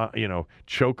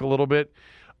 choke a little bit.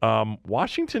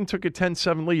 Washington took a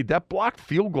 10-7 lead. That blocked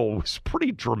field goal was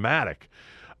pretty dramatic.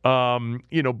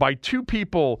 By two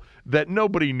people that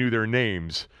nobody knew their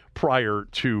names prior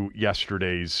to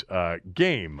yesterday's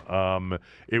game.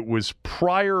 It was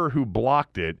Pryor who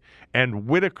blocked it, and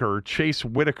Chase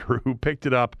Whitaker, who picked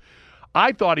it up.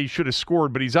 I thought he should have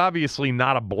scored, but he's obviously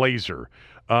not a Blazer.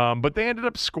 But they ended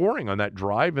up scoring on that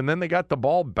drive, and then they got the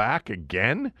ball back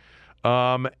again,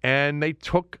 and they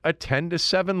took a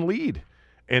 10-7 lead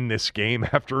in this game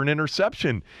after an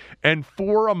interception. And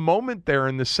for a moment there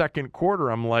in the second quarter,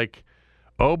 I'm like,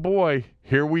 oh boy,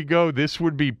 here we go. This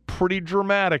would be pretty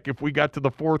dramatic if we got to the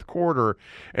fourth quarter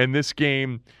and this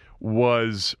game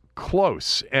was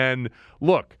close. And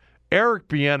look, Eric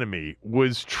Bieniemy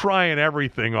was trying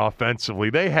everything offensively.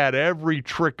 They had every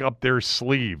trick up their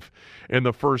sleeve in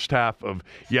the first half of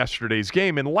yesterday's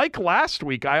game. And like last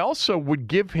week, I also would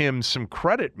give him some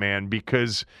credit, man,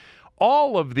 because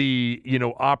all of the,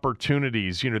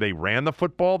 opportunities, they ran the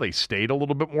football. They stayed a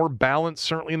little bit more balanced,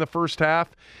 certainly in the first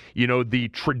half. The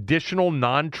traditional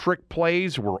non-trick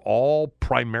plays were all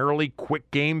primarily quick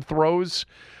game throws.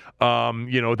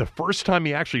 The first time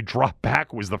he actually dropped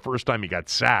back was the first time he got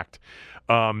sacked.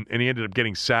 And he ended up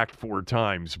getting sacked 4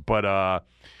 times. But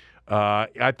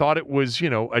I thought it was,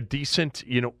 a decent,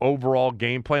 overall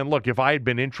game plan. Look, if I had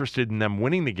been interested in them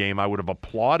winning the game, I would have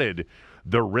applauded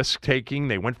the risk taking.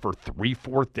 They went for 3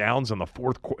 fourth downs in the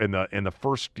first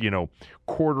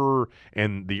quarter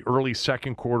and the early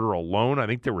second quarter alone. I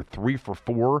think they were 3 for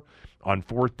 4 on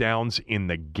fourth downs in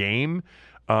the game,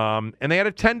 and they had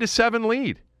a 10-7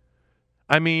 lead.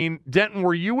 I mean, Denton,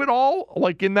 were you at all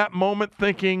like in that moment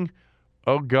thinking,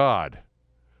 "Oh God,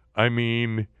 I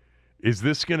mean, is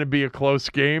this going to be a close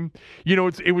game?"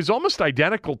 It was almost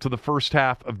identical to the first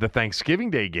half of the Thanksgiving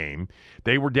Day game.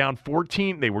 They were down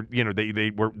 14. They were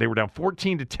down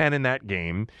 14-10 in that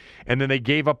game, and then they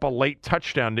gave up a late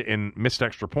touchdown and missed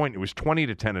extra point. It was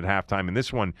 20-10 at halftime. In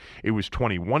this one, it was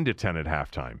 21-10 at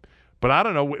halftime. But I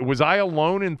don't know. Was I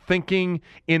alone in thinking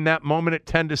in that moment at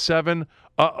 10-7?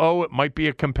 It might be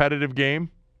a competitive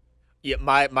game. Yeah,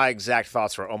 my exact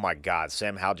thoughts were, oh, my God,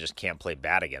 Sam Howell just can't play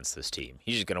bad against this team.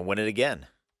 He's just going to win it again.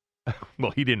 Well,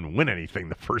 he didn't win anything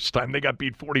the first time. They got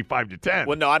beat 45-10.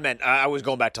 Well, no, I meant I was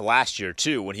going back to last year,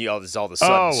 too, when he all of a sudden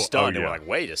stunned. And we're like,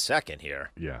 wait a second here.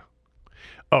 Yeah.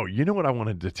 Oh, you know what I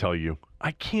wanted to tell you?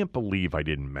 I can't believe I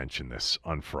didn't mention this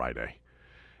on Friday.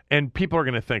 And people are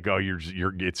going to think, oh,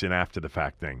 it's an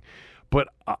after-the-fact thing. But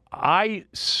I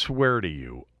swear to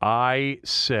you, I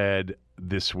said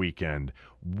this weekend,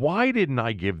 Why didn't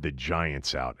I give the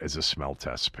Giants out as a smell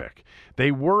test pick?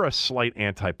 They were a slight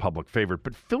anti-public favorite,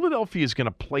 but Philadelphia is going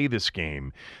to play this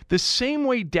game the same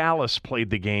way Dallas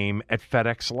played the game at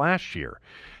FedEx last year.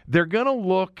 They're going to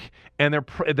look, and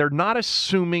they're not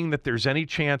assuming that there's any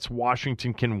chance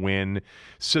Washington can win,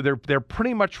 so they're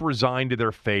pretty much resigned to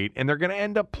their fate, and they're going to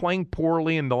end up playing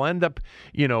poorly, and they'll end up,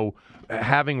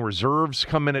 having reserves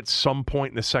come in at some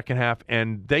point in the second half,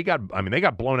 and they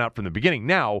got blown out from the beginning.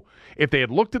 Now, if they had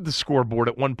looked at the scoreboard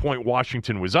at one point,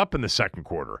 Washington was up in the second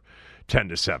quarter,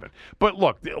 10-7. But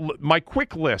look, my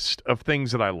quick list of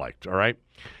things that I liked, all right?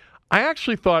 I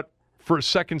actually thought for a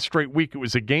second straight week, it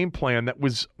was a game plan that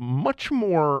was much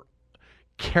more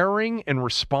caring and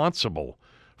responsible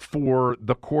for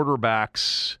the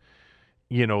quarterback's,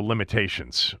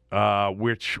 limitations,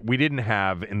 which we didn't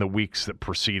have in the weeks that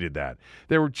preceded that.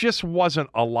 There just wasn't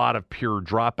a lot of pure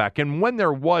drop back. And when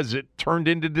there was, it turned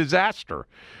into disaster,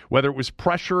 whether it was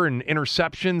pressure and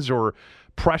interceptions or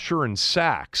pressure and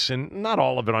sacks, and not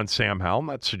all of it on Sam Howell. I'm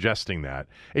not suggesting that.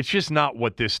 It's just not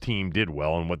what this team did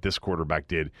well and what this quarterback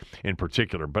did in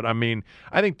particular. But, I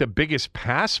think the biggest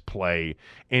pass play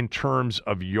in terms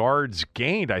of yards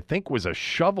gained, I think, was a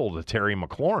shovel to Terry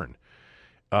McLaurin.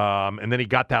 And then he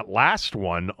got that last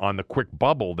one on the quick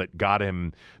bubble that got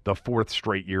him the fourth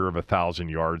straight year of 1,000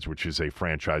 yards, which is a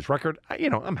franchise record.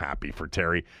 I'm happy for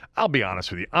Terry. I'll be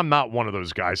honest with you. I'm not one of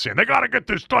those guys saying, they got to get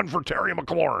this done for Terry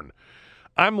McLaurin.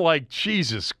 I'm like,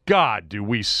 Jesus, God, do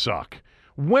we suck.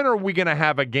 When are we going to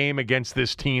have a game against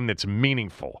this team that's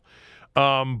meaningful?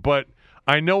 But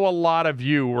I know a lot of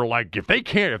you were like, if they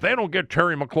don't get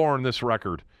Terry McLaurin this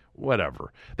record,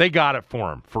 whatever. They got it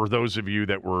for him, for those of you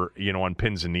that were, on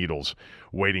pins and needles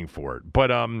waiting for it.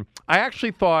 But I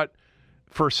actually thought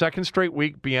for a second straight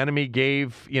week, Bieniemy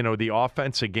gave, the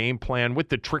offense a game plan with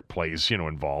the trick plays,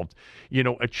 involved,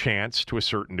 a chance to a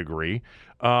certain degree.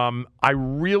 I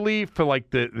really feel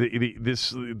like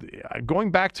this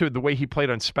going back to the way he played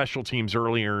on special teams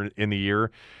earlier in the year,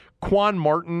 Quan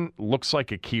Martin looks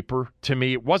like a keeper to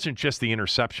me. It wasn't just the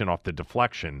interception off the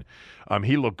deflection.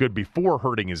 He looked good before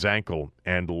hurting his ankle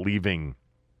and leaving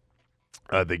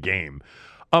the game.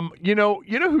 You know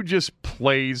who just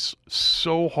plays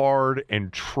so hard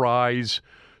and tries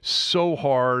so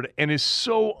hard and is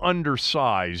so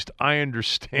undersized, I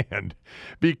understand,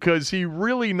 because he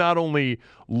really not only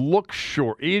looks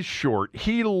short,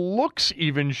 he looks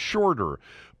even shorter.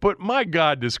 But my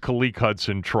God, does Khaleke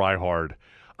Hudson try hard.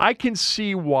 I can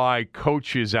see why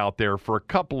coaches out there for a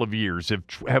couple of years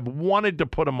have wanted to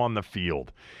put him on the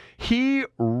field. He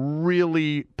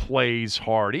really plays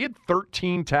hard. He had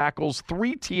 13 tackles,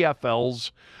 3 TFLs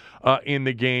in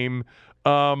the game.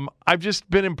 I've just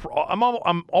been I'm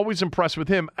always impressed with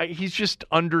him. He's just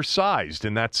undersized,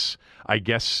 and that's, I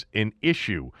guess, an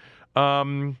issue.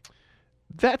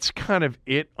 That's kind of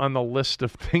it on the list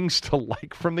of things to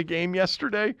like from the game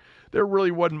yesterday. There really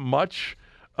wasn't much.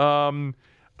 The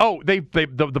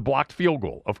blocked field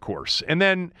goal, of course. And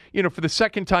then, for the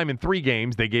second time in 3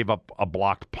 games, they gave up a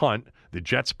blocked punt. The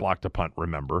Jets blocked a punt,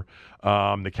 remember.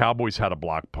 The Cowboys had a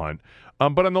blocked punt.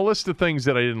 But on the list of things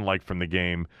that I didn't like from the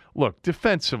game, look,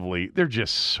 defensively, they're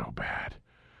just so bad.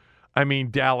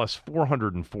 Dallas,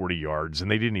 440 yards,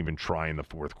 and they didn't even try in the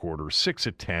fourth quarter. 6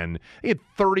 of 10. They had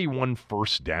 31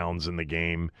 first downs in the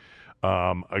game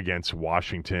against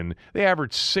Washington. They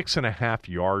averaged 6.5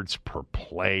 yards per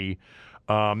play.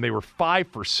 They were 5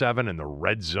 for 7 in the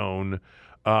red zone.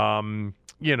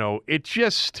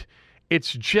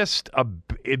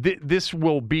 This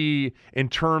will be, in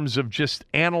terms of just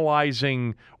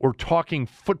analyzing or talking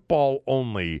football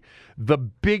only, the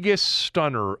biggest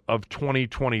stunner of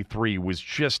 2023 was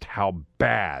just how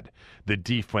bad the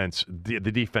defense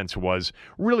was,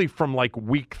 really from like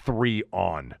week 3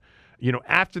 on.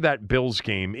 After that Bills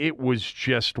game, it was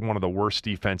just one of the worst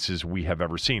defenses we have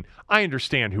ever seen. I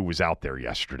understand who was out there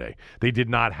yesterday. They did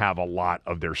not have a lot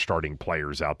of their starting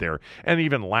players out there. And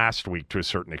even last week, to a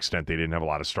certain extent, they didn't have a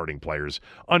lot of starting players.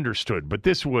 Understood. But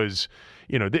this was,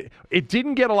 it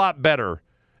didn't get a lot better.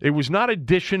 It was not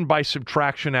addition by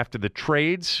subtraction after the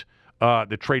trades.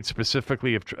 The trade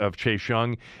specifically of Chase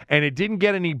Young, and it didn't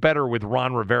get any better with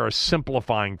Ron Rivera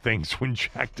simplifying things when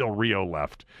Jack Del Rio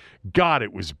left. God,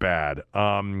 it was bad.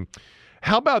 How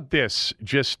about this?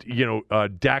 Just,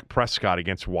 Dak Prescott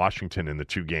against Washington in the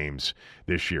 2 games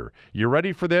this year. You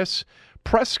ready for this?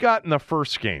 Prescott in the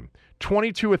first game,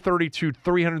 22 of 32,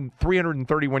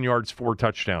 331 yards, 4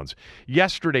 touchdowns.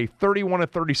 Yesterday, 31 of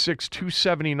 36,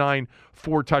 279,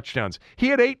 4 touchdowns. He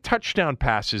had 8 touchdown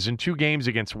passes in 2 games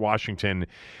against Washington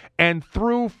and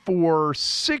threw for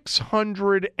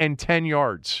 610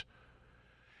 yards.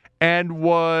 and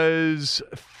was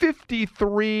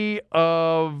 53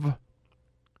 of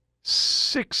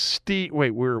 60.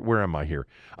 Wait, where am I here?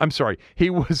 I'm sorry. He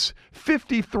was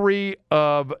 53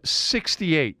 of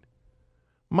 68.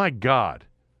 My God.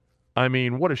 I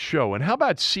mean, what a show. And how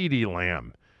about CeeDee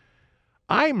Lamb?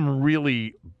 I'm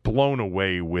really blown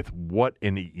away with what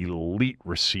an elite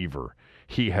receiver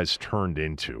he has turned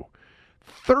into.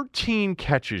 13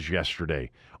 catches yesterday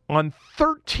on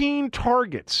 13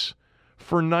 targets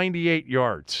for 98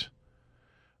 yards.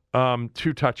 2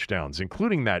 touchdowns,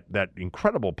 including that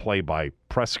incredible play by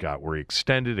Prescott where he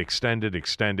extended,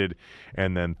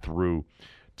 and then threw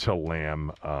to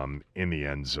Lamb in the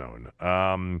end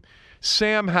zone.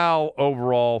 Sam Howell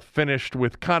overall finished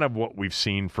with kind of what we've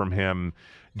seen from him,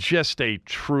 just a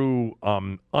true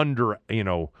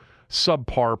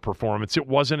subpar performance. It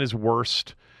wasn't his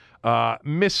worst.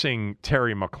 Missing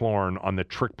Terry McLaurin on the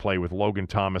trick play with Logan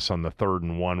Thomas on the 3rd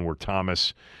and 1 where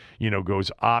Thomas, goes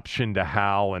option to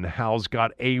Howell, and Howell's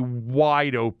got a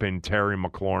wide open Terry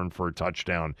McLaurin for a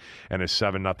touchdown and a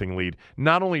 7-0 lead.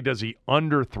 Not only does he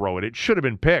underthrow it, it should have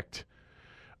been picked.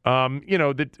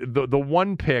 The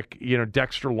one pick,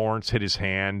 Dexter Lawrence hit his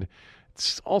hand.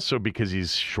 It's also because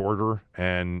he's shorter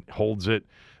and holds it.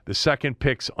 The second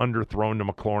pick's underthrown to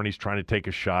McLaurin. He's trying to take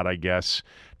a shot, I guess.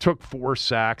 Took 4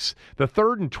 sacks. The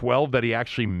 3rd and 12 that he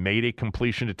actually made a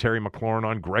completion to Terry McLaurin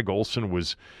on, Greg Olsen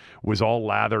was all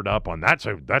lathered up on. That's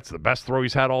the best throw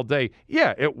he's had all day.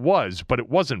 Yeah, it was, but it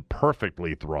wasn't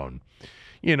perfectly thrown.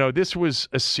 This was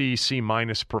a C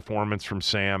minus performance from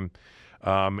Sam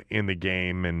in the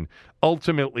game, and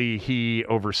ultimately he,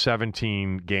 over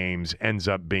 17 games, ends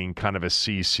up being kind of a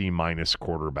C minus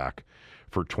quarterback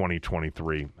for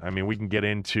 2023. I mean, we can get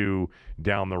into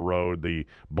down the road the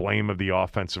blame of the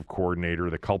offensive coordinator,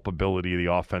 the culpability of the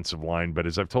offensive line, but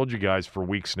as I've told you guys for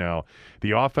weeks now,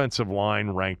 the offensive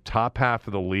line ranked top half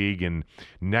of the league in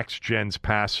next gen's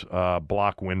pass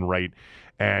block win rate,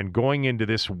 and going into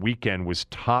this weekend was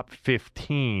top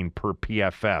 15 per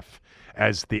PFF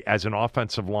as an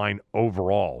offensive line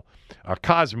overall.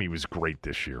 Cosme was great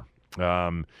this year.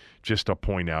 Just to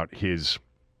point out his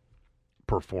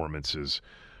performances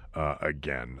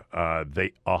again.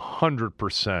 They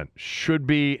 100% should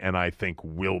be, and I think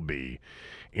will be,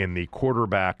 in the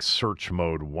quarterback search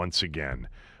mode once again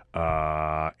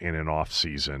in an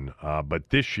offseason. But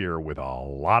this year with a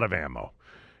lot of ammo.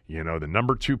 The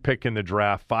number 2 pick in the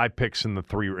draft, 5 picks in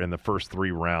the first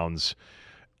 3 rounds.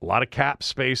 A lot of cap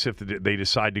space if they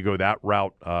decide to go that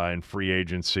route in free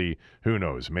agency. Who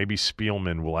knows? Maybe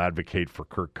Spielman will advocate for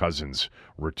Kirk Cousins'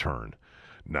 return.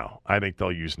 No, I think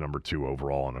they'll use number 2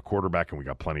 overall on a quarterback, and we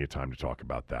got plenty of time to talk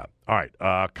about that. All right,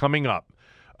 coming up,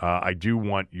 I do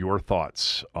want your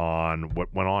thoughts on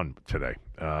what went on today.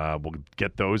 We'll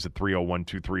get those at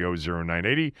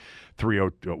 301-230-0980,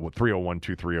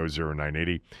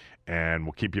 301-230-0980, and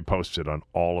we'll keep you posted on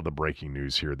all of the breaking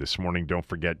news here this morning. Don't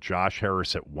forget Josh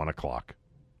Harris at 1 o'clock.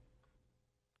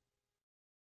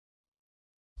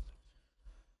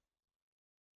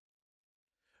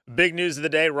 Big news of the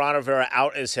day, Ron Rivera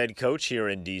out as head coach here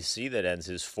in D.C. That ends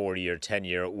his 40-year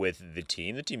tenure with the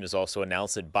team. The team has also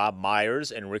announced that Bob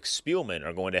Myers and Rick Spielman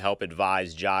are going to help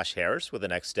advise Josh Harris with the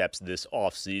next steps this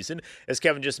offseason. As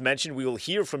Kevin just mentioned, we will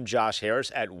hear from Josh Harris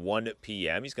at 1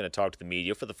 p.m. He's going to talk to the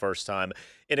media for the first time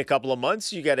in a couple of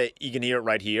months. You can hear it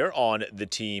right here on the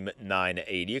Team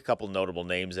 980. A couple notable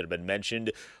names that have been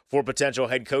mentioned for potential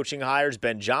head coaching hires.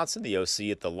 Ben Johnson, the OC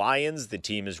at the Lions. The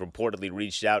team has reportedly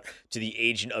reached out to the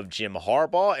agent of Jim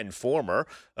Harbaugh and former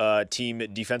team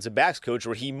defensive backs coach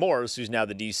Raheem Morris, who's now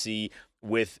the DC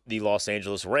with the Los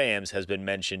Angeles Rams, has been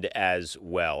mentioned as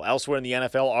well. Elsewhere in the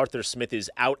NFL, Arthur Smith is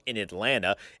out in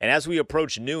Atlanta. And as we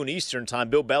approach noon Eastern time,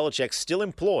 Bill Belichick's still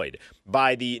employed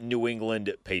by the New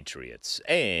England Patriots.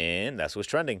 And that's what's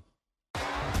trending.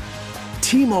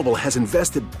 T-Mobile has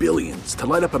invested billions to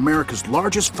light up America's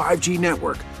largest 5G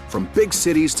network, from big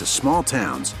cities to small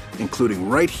towns, including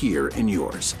right here in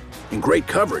yours. And great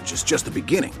coverage is just the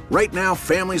beginning. Right now,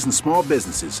 families and small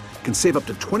businesses can save up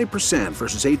to 20%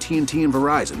 versus AT&T and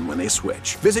Verizon when they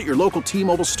switch. Visit your local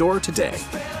T-Mobile store today.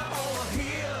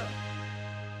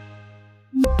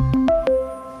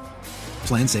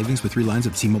 Plan savings with 3 lines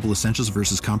of T-Mobile Essentials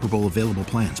versus comparable available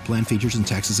plans. Plan features and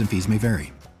taxes and fees may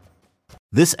vary.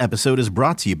 This episode is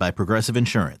brought to you by Progressive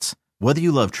Insurance. Whether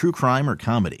you love true crime or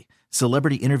comedy,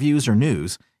 celebrity interviews or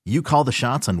news, you call the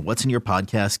shots on what's in your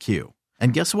podcast queue.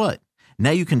 And guess what?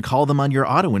 Now you can call them on your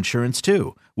auto insurance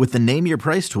too with the Name Your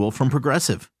Price tool from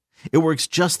Progressive. It works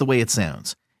just the way it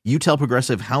sounds. You tell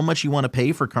Progressive how much you want to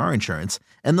pay for car insurance,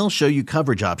 and they'll show you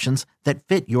coverage options that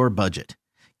fit your budget.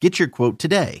 Get your quote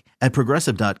today at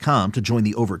Progressive.com to join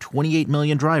the over 28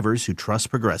 million drivers who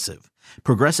trust Progressive.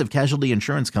 Progressive Casualty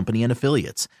Insurance Company and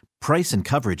Affiliates. Price and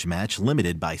coverage match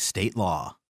limited by state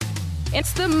law.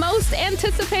 It's the most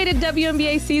anticipated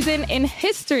WNBA season in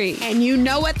history. And you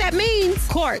know what that means.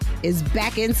 Court is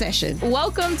back in session.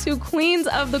 Welcome to Queens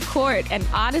of the Court, an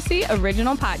Odyssey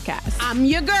original podcast. I'm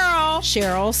your girl,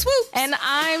 Cheryl Swoop. And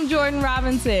I'm Jordan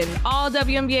Robinson. All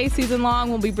WNBA season long,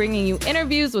 we'll be bringing you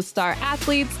interviews with star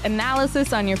athletes,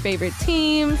 analysis on your favorite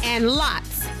teams, and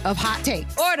lots of hot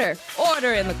takes.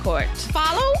 Order in the court.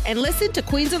 Follow and listen to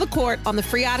Queens of the Court on the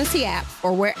free Odyssey app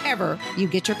or wherever you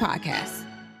get your podcasts.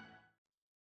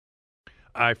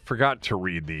 I forgot to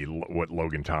read what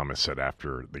Logan Thomas said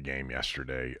after the game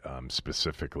yesterday,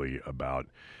 specifically about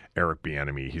Eric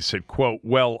Bieniemy. He said, quote,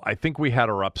 "Well, I think we had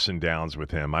our ups and downs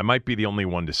with him. I might be the only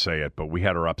one to say it, but we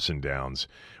had our ups and downs.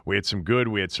 We had some good,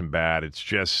 we had some bad.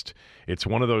 It's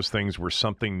one of those things where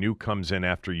something new comes in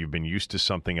after you've been used to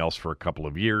something else for a couple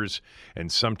of years, and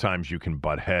sometimes you can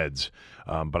butt heads.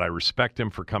 But I respect him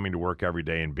for coming to work every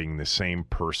day and being the same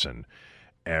person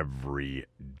every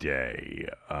day."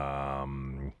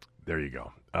 There you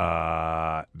go.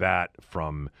 That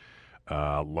from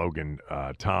Logan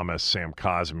Thomas. Sam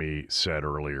Cosme said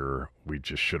earlier, we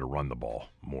just should have run the ball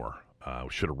more. We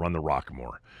should have run the rock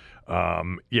more.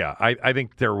 I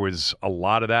think there was a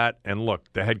lot of that. And look,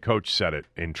 the head coach said it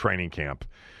in training camp.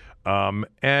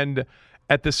 And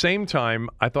at the same time,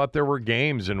 I thought there were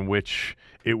games in which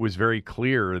it was very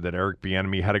clear that Eric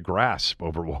Bieniemy had a grasp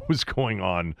over what was going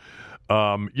on.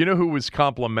 You know who was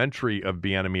complimentary of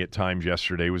Bieniemy at times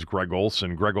yesterday was Greg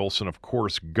Olson. Greg Olson, of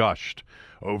course, gushed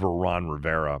over Ron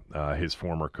Rivera, his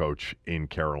former coach in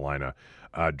Carolina,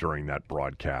 during that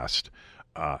broadcast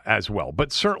as well.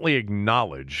 But certainly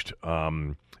acknowledged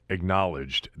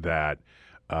that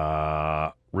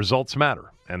results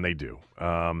matter, and they do.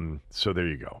 So there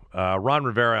you go. Ron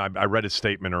Rivera, I read his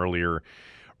statement earlier,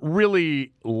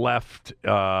 really left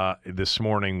this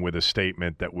morning with a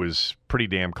statement that was pretty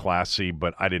damn classy,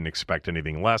 but I didn't expect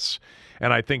anything less.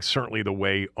 And I think certainly the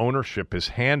way ownership has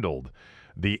handled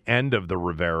the end of the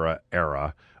Rivera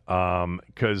era,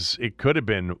 because it could have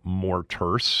been more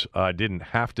terse, didn't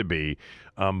have to be,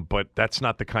 but that's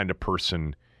not the kind of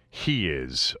person he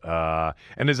is.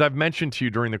 And as I've mentioned to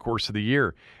you during the course of the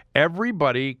year,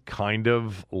 everybody kind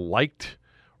of liked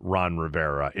Ron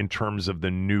Rivera in terms of the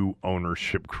new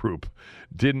ownership group.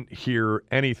 Didn't hear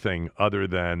anything other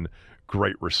than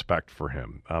great respect for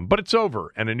him. But it's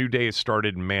over, and a new day has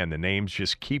started, and man, the names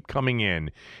just keep coming in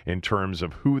terms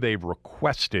of who they've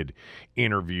requested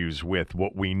interviews with.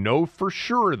 What we know for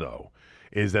sure, though,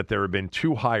 is that there have been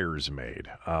two hires made.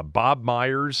 Bob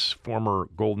Myers, former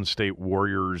Golden State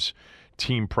Warriors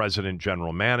team president,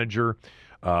 general manager,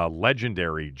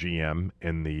 legendary GM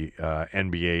in the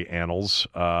NBA annals,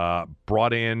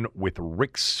 brought in with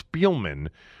Rick Spielman,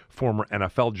 former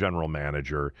NFL general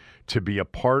manager, to be a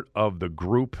part of the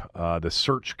group, the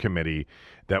search committee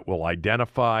that will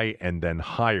identify and then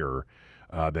hire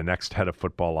the next head of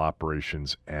football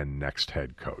operations and next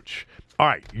head coach. All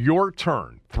right, your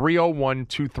turn.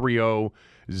 301-230-0980,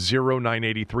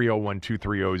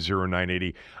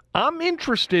 301-230-0980. I'm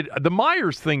interested. The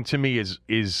Myers thing to me is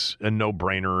a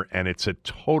no-brainer, and it's a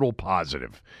total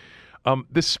positive.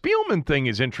 The Spielman thing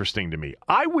is interesting to me.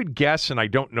 I would guess, and I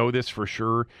don't know this for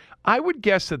sure, I would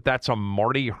guess that that's a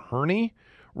Marty Herney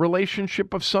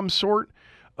relationship of some sort,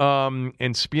 and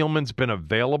Spielman's been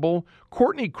available.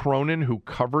 Courtney Cronin, who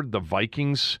covered the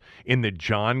Vikings in the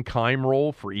John Keim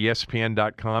role for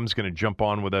ESPN.com, is going to jump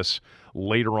on with us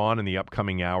later on in the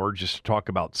upcoming hour just to talk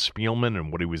about Spielman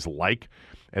and what he was like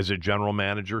as a general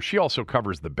manager. She also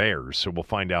covers the Bears, so we'll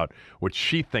find out what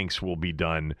she thinks will be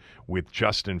done with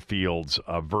Justin Fields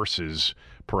versus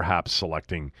perhaps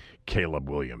selecting Caleb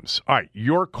Williams. All right,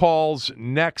 your calls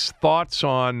next. Thoughts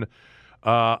on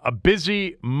a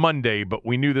busy Monday, but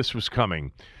we knew this was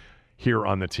coming here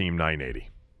on the Team 980.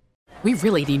 We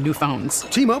really need new phones.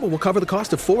 T-Mobile will cover the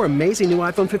cost of 4 amazing new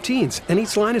iPhone 15s, and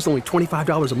each line is only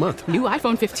 $25 a month. New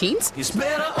iPhone 15s? It's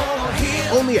better over here.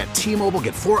 Only at T-Mobile,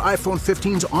 get 4 iPhone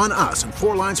 15s on us and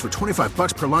 4 lines for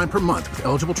 $25 per line per month with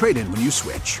eligible trade-in when you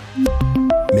switch.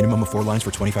 Minimum of 4 lines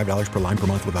for $25 per line per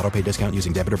month with autopay discount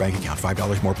using debit or bank account.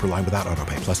 $5 more per line without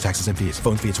autopay, plus taxes and fees.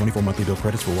 Phone fee at 24 monthly bill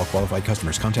credits for well-qualified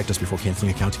customers. Contact us before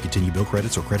canceling account to continue bill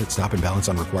credits or credit stop and balance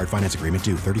on required finance agreement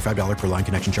due. $35 per line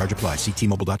connection charge applies. See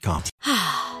T-Mobile.com.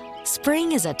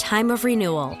 Spring is a time of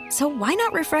renewal, so why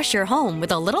not refresh your home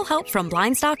with a little help from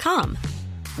Blinds.com?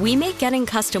 We make getting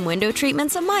custom window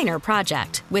treatments a minor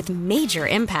project with major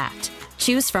impact.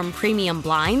 Choose from premium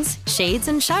blinds, shades,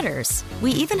 and shutters.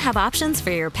 We even have options for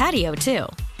your patio, too.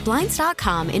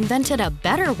 Blinds.com invented a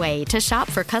better way to shop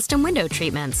for custom window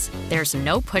treatments. There's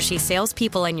no pushy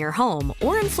salespeople in your home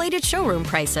or inflated showroom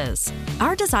prices.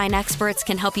 Our design experts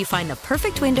can help you find the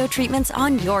perfect window treatments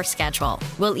on your schedule.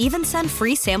 We'll even send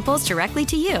free samples directly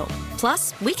to you.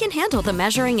 Plus, we can handle the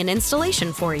measuring and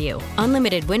installation for you.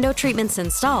 Unlimited window treatments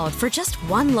installed for just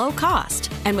one low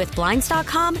cost. And with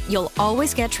Blinds.com, you'll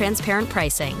always get transparent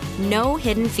pricing. No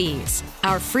hidden fees.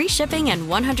 Our free shipping and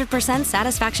 100%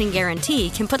 satisfaction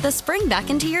guarantee can put the spring back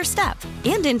into your step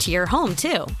and into your home,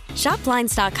 too. Shop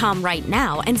Blinds.com right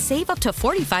now and save up to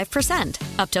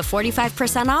 45%. Up to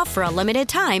 45% off for a limited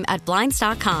time at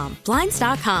Blinds.com.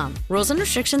 Blinds.com. Rules and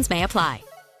restrictions may apply.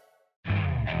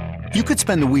 You could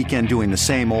spend the weekend doing the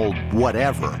same old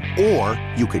whatever, or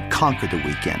you could conquer the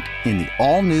weekend in the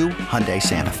all-new Hyundai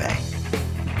Santa Fe.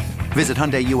 Visit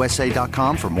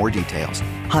HyundaiUSA.com for more details.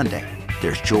 Hyundai,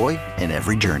 there's joy in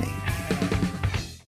every journey.